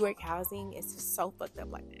New York housing is so fucked up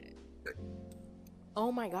like that? Oh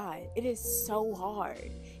my god, it is so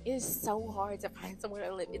hard. It is so hard to find somewhere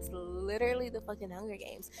to live. It's literally the fucking Hunger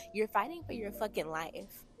Games. You're fighting for your fucking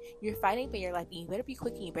life. You're fighting for your life. And you better be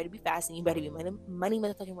quick and you better be fast and you better be money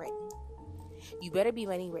motherfucking ready. You better be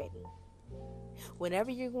money ready. Whenever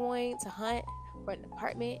you're going to hunt for an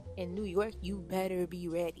apartment in New York, you better be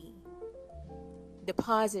ready.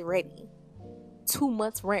 Deposit ready. 2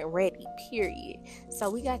 months rent ready, period. So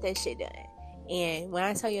we got that shit done. And when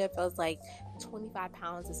I tell you it feels like 25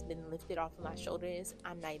 pounds has been lifted off of my shoulders,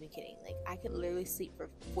 I'm not even kidding. Like, I could literally sleep for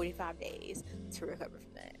 45 days to recover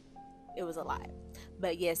from that. It was a lot.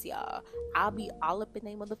 But yes, y'all, I'll be all up in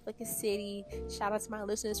that motherfucking city. Shout out to my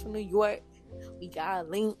listeners from New York. We got a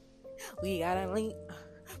link. Hey,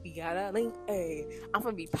 I'm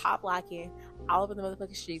gonna be pop locking all over the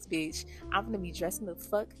motherfucking streets, bitch. I'm gonna be dressing the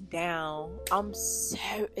fuck down. I'm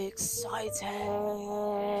so excited.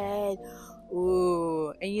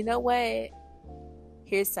 Ooh, and you know what?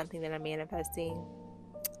 Here's something that I'm manifesting.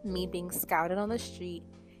 Me being scouted on the street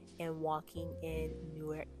and walking in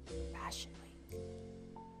New York Fashion Week.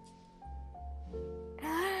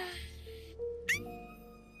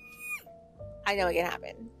 I know it can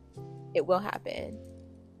happen. It will happen.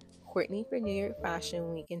 Courtney for New York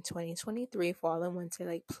Fashion Week in 2023, fall and winter.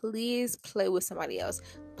 Like, please play with somebody else.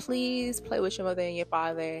 Please play with your mother and your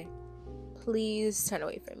father. Please turn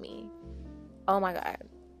away from me. Oh my god.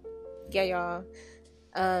 Yeah, y'all.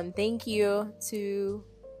 Thank you to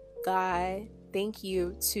God. Thank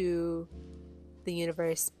you to the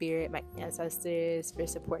universe, spirit, my ancestors for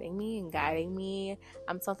supporting me and guiding me.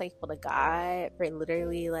 I'm so thankful to God for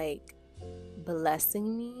literally like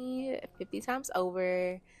blessing me 50 times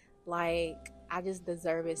over. Like, I just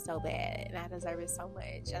deserve it so bad and I deserve it so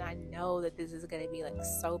much, and I know that this is going to be like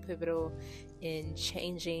so pivotal in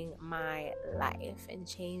changing my life and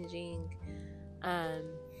changing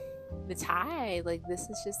the tide. Like, this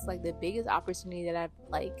is just like the biggest opportunity that I've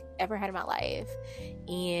like ever had in my life,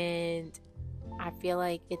 and I feel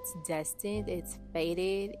like it's destined, it's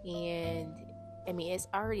fated, and I mean, it's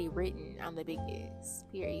already written. I'm the biggest,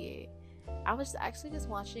 period. I was actually just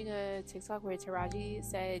watching a TikTok where Taraji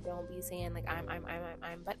said, "Don't be saying like I'm,"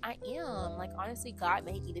 but I am. Like, honestly, God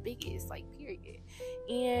made me the biggest, like, period,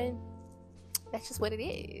 and that's just what it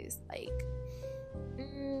is. Like,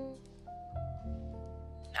 mm,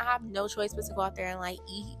 I have no choice but to go out there and like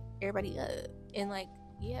eat everybody up, and like,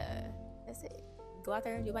 yeah, that's it. Go out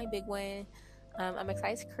there and do my big one. I'm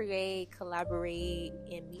excited to create, collaborate,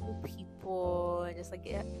 and meet with people, and just like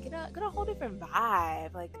get a whole different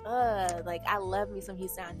vibe. Like I love me some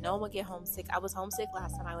Houston. I know I'm gonna get homesick. I was homesick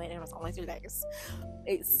last time I went, and it was only 3 days.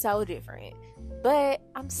 It's so different, but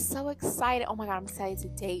I'm so excited. Oh my god, I'm excited to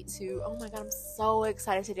date too. Oh my god, I'm so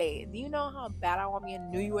excited to date. Do you know how bad I want me a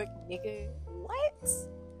New York nigga? What?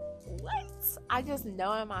 I just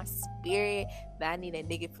know in my spirit that I need a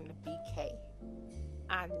nigga from the BK.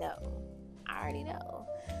 I know. I already know.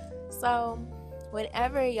 So,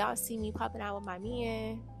 whenever y'all see me popping out with my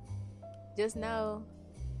man, just know,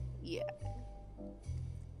 yeah.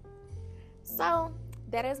 So,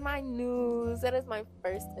 that is my news. That is my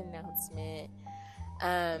first announcement.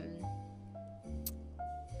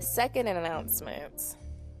 Second announcement.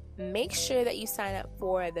 Make sure that you sign up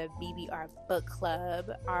for the BBR Book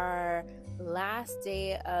Club. Our last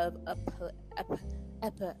day of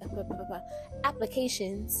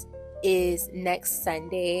applications is next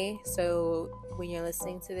Sunday. So when you're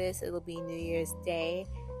listening to this, it'll be New Year's Day.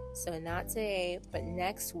 So not today, but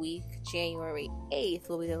next week, January 8th,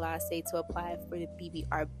 will be the last day to apply for the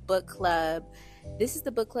BBR Book Club. This is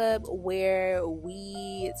the book club where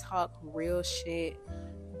we talk real shit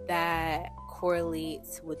that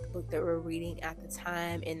correlates with the book that we're reading at the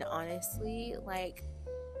time. And honestly, like,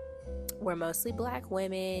 we're mostly Black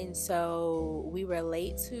women, so we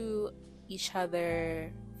relate to each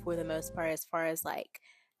other for the most part, as far as like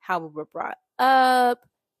how we were brought up,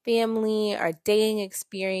 family, our dating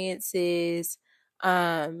experiences,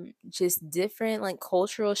 just different like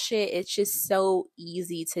cultural shit. It's just so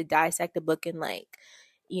easy to dissect the book and like,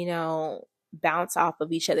 bounce off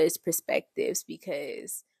of each other's perspectives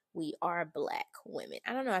because we are Black women.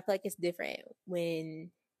 I don't know, I feel like it's different when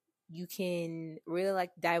you can really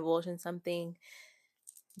like divulge in something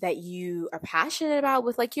that you are passionate about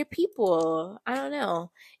with like your people. I don't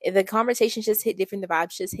know, the conversations just hit different, the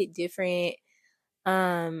vibes just hit different.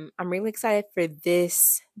 I'm really excited for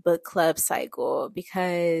this book club cycle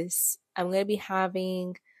because I'm going to be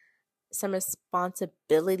having some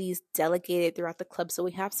responsibilities delegated throughout the club. So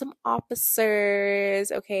we have some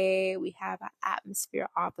officers, okay? We have an atmosphere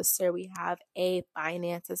officer, we have a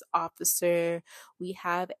finances officer, we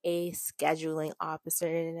have a scheduling officer,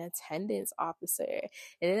 and an attendance officer.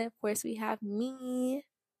 And then of course we have me.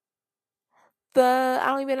 I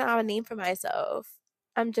don't even have a name for myself.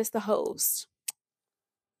 I'm just the host.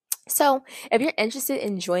 So, if you're interested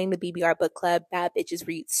in joining the BBR Book Club, Bad Bitches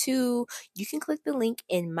Read Too, you can click the link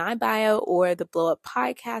in my bio or the Blow Up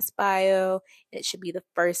Podcast bio. It should be the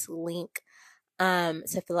first link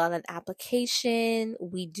to fill out an application.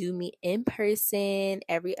 We do meet in person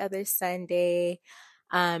every other Sunday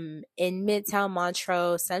in Midtown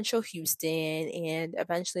Montrose, Central Houston, and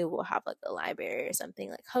eventually we'll have like a library or something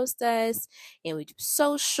like host us, and we do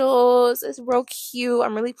socials. It's real cute.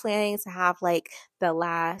 I'm really planning to have like the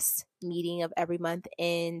last meeting of every month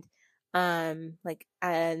and like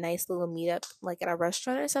a nice little meetup like at a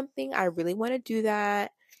restaurant or something. I really want to do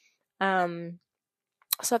that.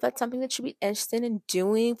 So if that's something that you'd be interested in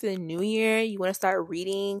doing for the new year, you want to start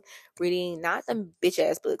reading not them bitch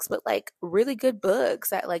ass books, but like really good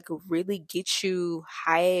books that like really get you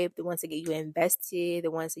hyped, the ones that get you invested,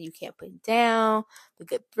 the ones that you can't put down, the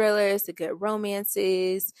good thrillers, the good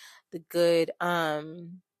romances, the good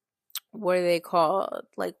what are they called?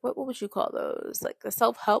 Like what would you call those? Like the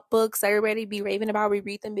self-help books everybody be raving about. We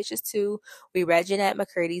read them bitches too. We read Jeanette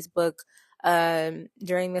McCurdy's book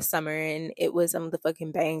during the summer, and it was the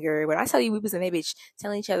fucking banger. When I tell you, we was in that bitch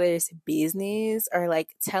telling each other's business, or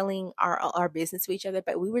like telling our business to each other,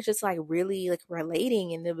 but we were just like really like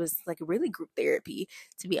relating, and it was like really group therapy,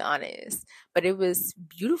 to be honest. But it was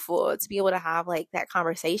beautiful to be able to have like that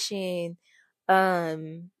conversation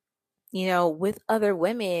with other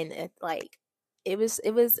women. It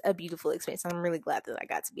was a beautiful experience. I'm really glad that I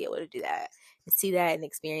got to be able to do that and see that and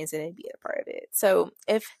experience it and be a part of it. So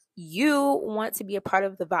if you want to be a part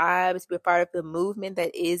of the vibes, be a part of the movement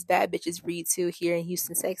that is Bad Bitches Read To here in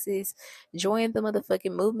Houston, Texas, join the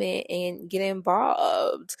motherfucking movement and get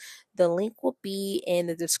involved. The link will be in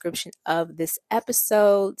the description of this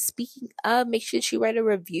episode. Speaking of, make sure that you write a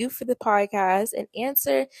review for the podcast and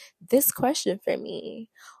answer this question for me.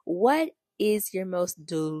 What is your most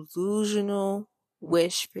delusional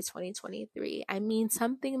wish for 2023? I mean,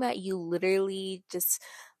 something that you literally just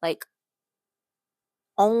like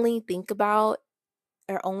only think about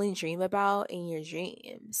or only dream about in your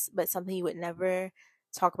dreams, but something you would never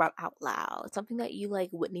talk about out loud, something that you like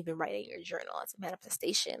wouldn't even write in your journal. It's a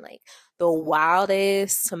manifestation, like the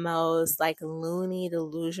wildest, most like loony,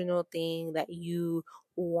 delusional thing that you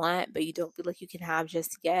want, but you don't feel like you can have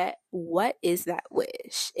just yet. What is that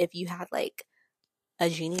wish? If you had like a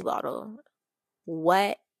genie bottle,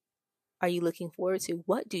 what are you looking forward to?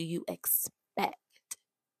 What do you expect?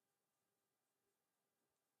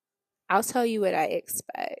 I'll tell you what I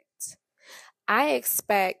expect. I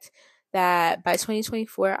expect that by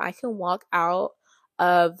 2024, I can walk out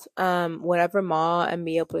of whatever mall and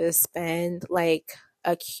be able to spend like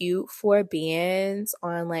a cute 4 bands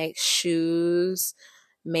on like shoes,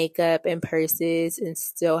 makeup, and purses and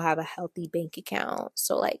still have a healthy bank account.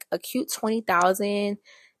 So like a cute 20,000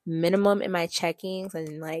 minimum in my checkings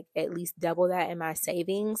and like at least double that in my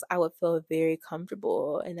savings, I would feel very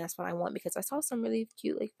comfortable. And that's what I want, because I saw some really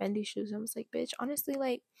cute like Fendi shoes and I was like, bitch, honestly,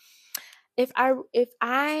 like if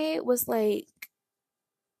I was like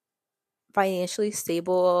financially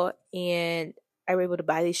stable and I were able to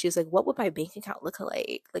buy these shoes, like what would my bank account look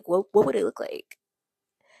like? Like what would it look like?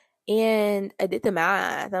 And I did the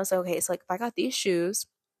math. I was like, okay, so like if I got these shoes,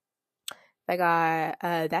 if I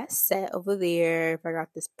got that set over there, if I got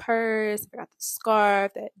this purse, if I got the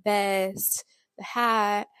scarf, that vest, the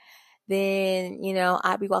hat, then, you know,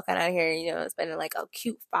 I'd be walking out here, you know, spending like a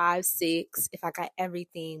cute 5-6 if I got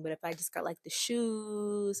everything. But if I just got like the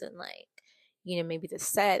shoes and like, you know, maybe the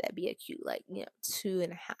set, that'd be a cute like, you know,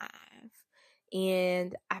 2.5.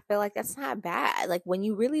 And I feel like that's not bad. Like when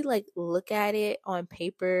you really like look at it on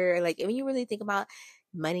paper, like when you really think about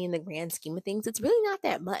money in the grand scheme of things, it's really not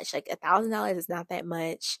that much. Like $1,000 is not that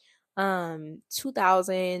much.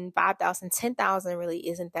 2,000, 5,000, 10,000 really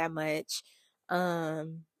isn't that much.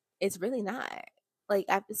 It's really not. Like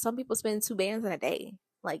some people spend 2 bands in a day,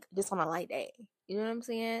 like just on a light day. You know what I'm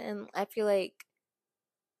saying? And I feel like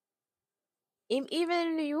even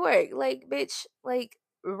in New York, like bitch, like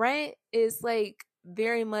rent is like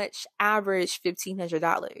very much average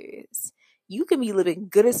 $1,500. You can be living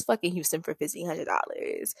good as fuck in Houston for $1,500.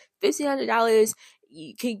 $1,500,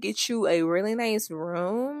 you can get you a really nice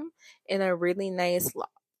room and a really nice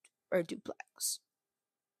loft or duplex.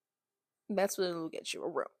 That's what it'll get you, a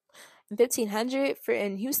room. 1,500 for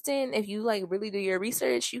in Houston, if you like really do your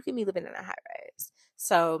research, you can be living in a high rise.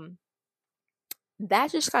 So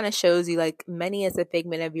that just kind of shows you like money is a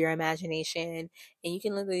figment of your imagination, and you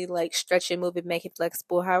can literally like stretch and move it, make it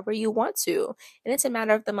flexible however you want to. And it's a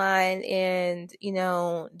matter of the mind and, you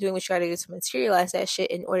know, doing what you gotta do to materialize that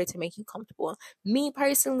shit in order to make you comfortable. Me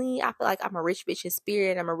personally, I feel like I'm a rich bitch in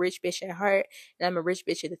spirit, I'm a rich bitch at heart, and I'm a rich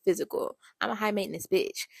bitch in the physical. I'm a high maintenance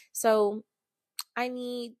bitch. So I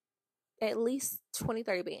need at least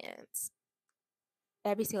 20-30 bands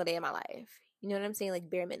every single day of my life. You know what I'm saying? Like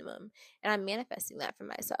bare minimum. And I'm manifesting that for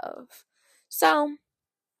myself. So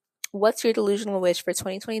what's your delusional wish for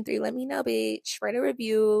 2023? Let me know, bitch. Write a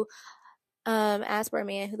review. As for a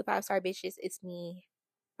man who the 5-star bitch is, it's me.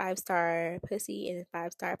 5-star pussy and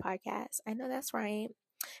 5-star podcast. I know that's right.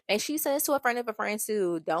 Make sure you send this to a friend of a friend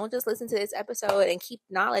too. Don't just listen to this episode and keep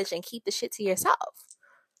knowledge and keep the shit to yourself.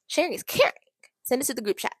 Sharing is caring. Send it to the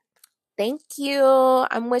group chat. Thank you.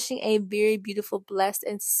 I'm wishing a very beautiful, blessed,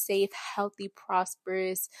 and safe, healthy,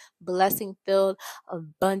 prosperous, blessing-filled,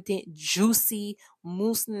 abundant, juicy,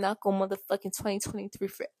 moose knuckle motherfucking 2023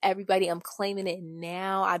 for everybody. I'm claiming it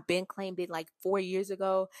now. I've been claimed it like 4 years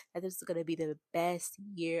ago that this is going to be the best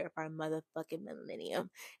year of our motherfucking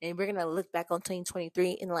millennium. And we're going to look back on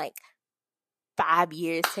 2023 in like 5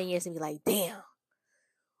 years, 10 years and be like, damn.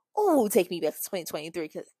 Oh, take me back to 2023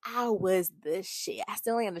 because I was the shit. I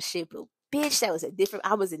still am the shit, but bitch, that was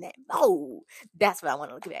I was in that mode. That's what I want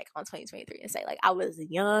to look back on 2023 and say, like, I was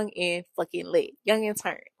young and fucking lit, young and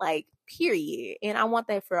turned, like, period. And I want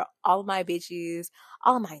that for all of my bitches,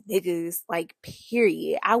 all of my niggas, like,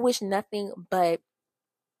 period. I wish nothing but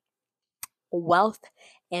wealth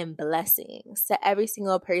and blessings to every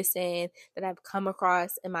single person that I've come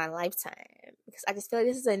across in my lifetime. Because I just feel like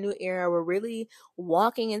this is a new era. We're really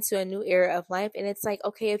walking into a new era of life. And it's like,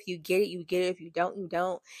 okay, if you get it, you get it. If you don't, you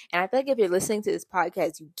don't. And I feel like if you're listening to this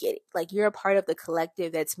podcast, you get it. Like, you're a part of the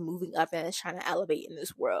collective that's moving up and is trying to elevate in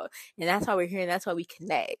this world. And that's why we're here, and that's why we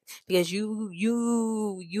connect. Because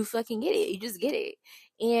you fucking get it. You just get it.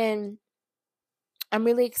 And I'm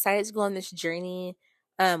really excited to go on this journey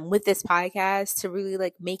with this podcast to really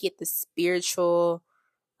like make it the spiritual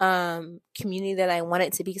community that I want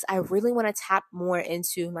it to be, because I really want to tap more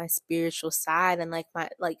into my spiritual side and like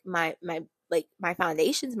my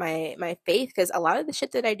foundations, my faith, because a lot of the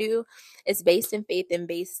shit that I do is based in faith and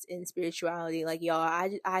based in spirituality. Like, y'all,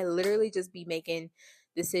 I literally just be making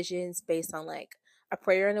decisions based on like a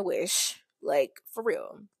prayer and a wish, like for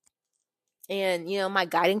real. And you know, my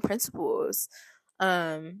guiding principles,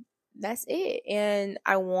 that's it. And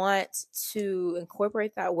I want to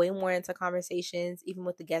incorporate that way more into conversations, even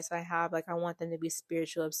with the guests I have. Like, I want them to be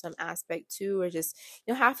spiritual of some aspect too, or just,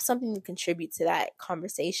 you know, have something to contribute to that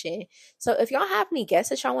conversation. So if y'all have any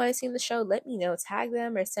guests that y'all want to see in the show, let me know. Tag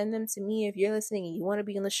them or send them to me. If you're listening and you want to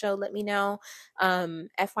be on the show, let me know.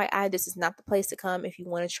 FYI, this is not the place to come if you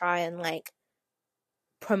want to try and like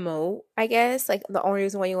promote, I guess. Like, the only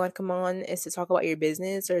reason why you want to come on is to talk about your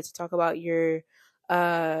business or to talk about your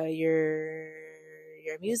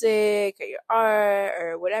music or your art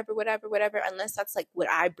or whatever, unless that's like what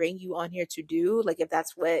I bring you on here to do. Like, if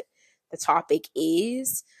that's what the topic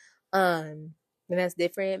is, then that's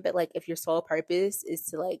different. But like, if your sole purpose is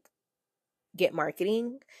to like get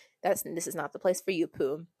marketing, this is not the place for you,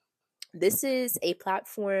 poo. This is a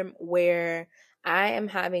platform where I am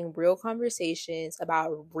having real conversations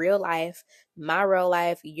about real life, my real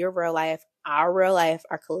life, your real life,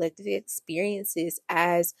 our collective experiences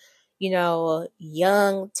as, you know,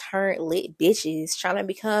 young, turned lit bitches trying to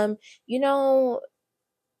become, you know,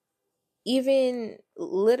 even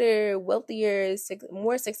litter, wealthier,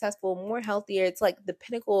 more successful, more healthier. It's like the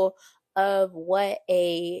pinnacle of what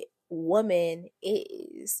a woman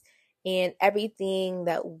is, and everything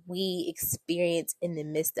that we experience in the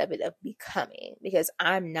midst of it, of becoming, because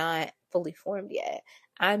I'm not fully formed yet.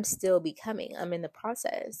 I'm still becoming. I'm in the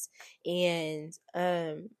process. And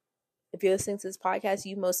if you're listening to this podcast,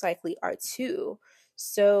 you most likely are too.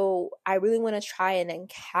 So I really want to try and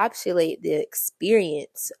encapsulate the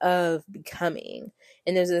experience of becoming.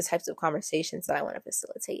 And those are the types of conversations that I want to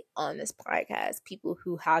facilitate on this podcast. People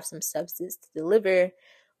who have some substance to deliver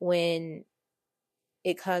when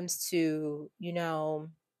it comes to, you know,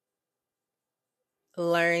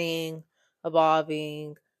 learning,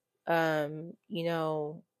 evolving, you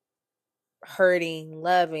know, hurting,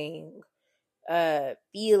 loving,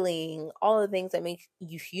 feeling, all the things that make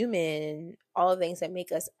you human, all the things that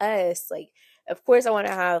make us us. Like, of course I want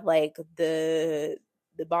to have like the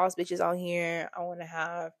boss bitches on here. I want to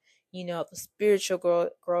have, you know, the spiritual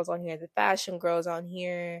girls on here, the fashion girls on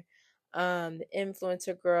here, the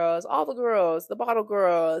influencer girls, all the girls, the bottle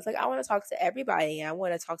girls. Like, I want to talk to everybody. I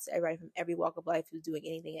want to talk to everybody from every walk of life who's doing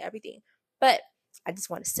anything and everything. But I just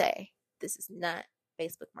want to say, this is not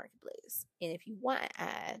Facebook Marketplace. And if you want to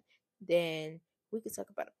add, then we could talk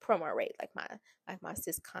about a promo rate, like my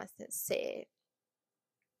sis Constance said.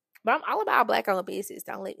 But I'm all about black owned business.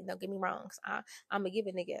 Don't get me wrong. I'm gonna give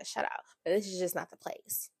a nigga a shout out, but this is just not the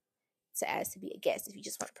place to ask to be a guest if you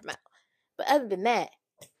just want to promote. But other than that,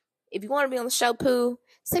 if you want to be on the show, poo,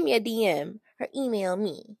 send me a DM or email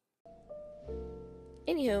me.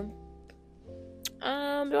 Anywho, do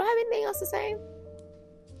I have anything else to say?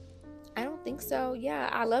 I don't think so. Yeah,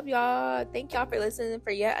 I love y'all. Thank y'all for listening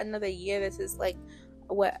for yet another year. This is like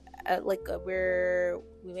we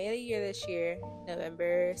made a year this year,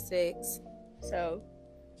 November 6th. So,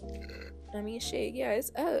 I mean, shit, yeah,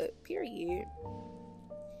 it's up, period.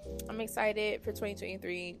 I'm excited for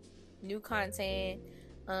 2023. New content.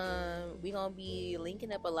 We gonna be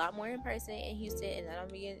linking up a lot more in person in Houston, and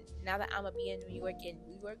now that I'm gonna be in New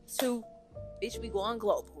York too. Bitch, we going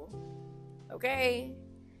global. Okay.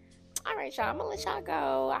 All right, y'all. I'm gonna let y'all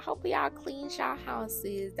go. I hope y'all clean y'all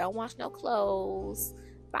houses. Don't wash no clothes.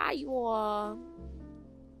 Bye, you all.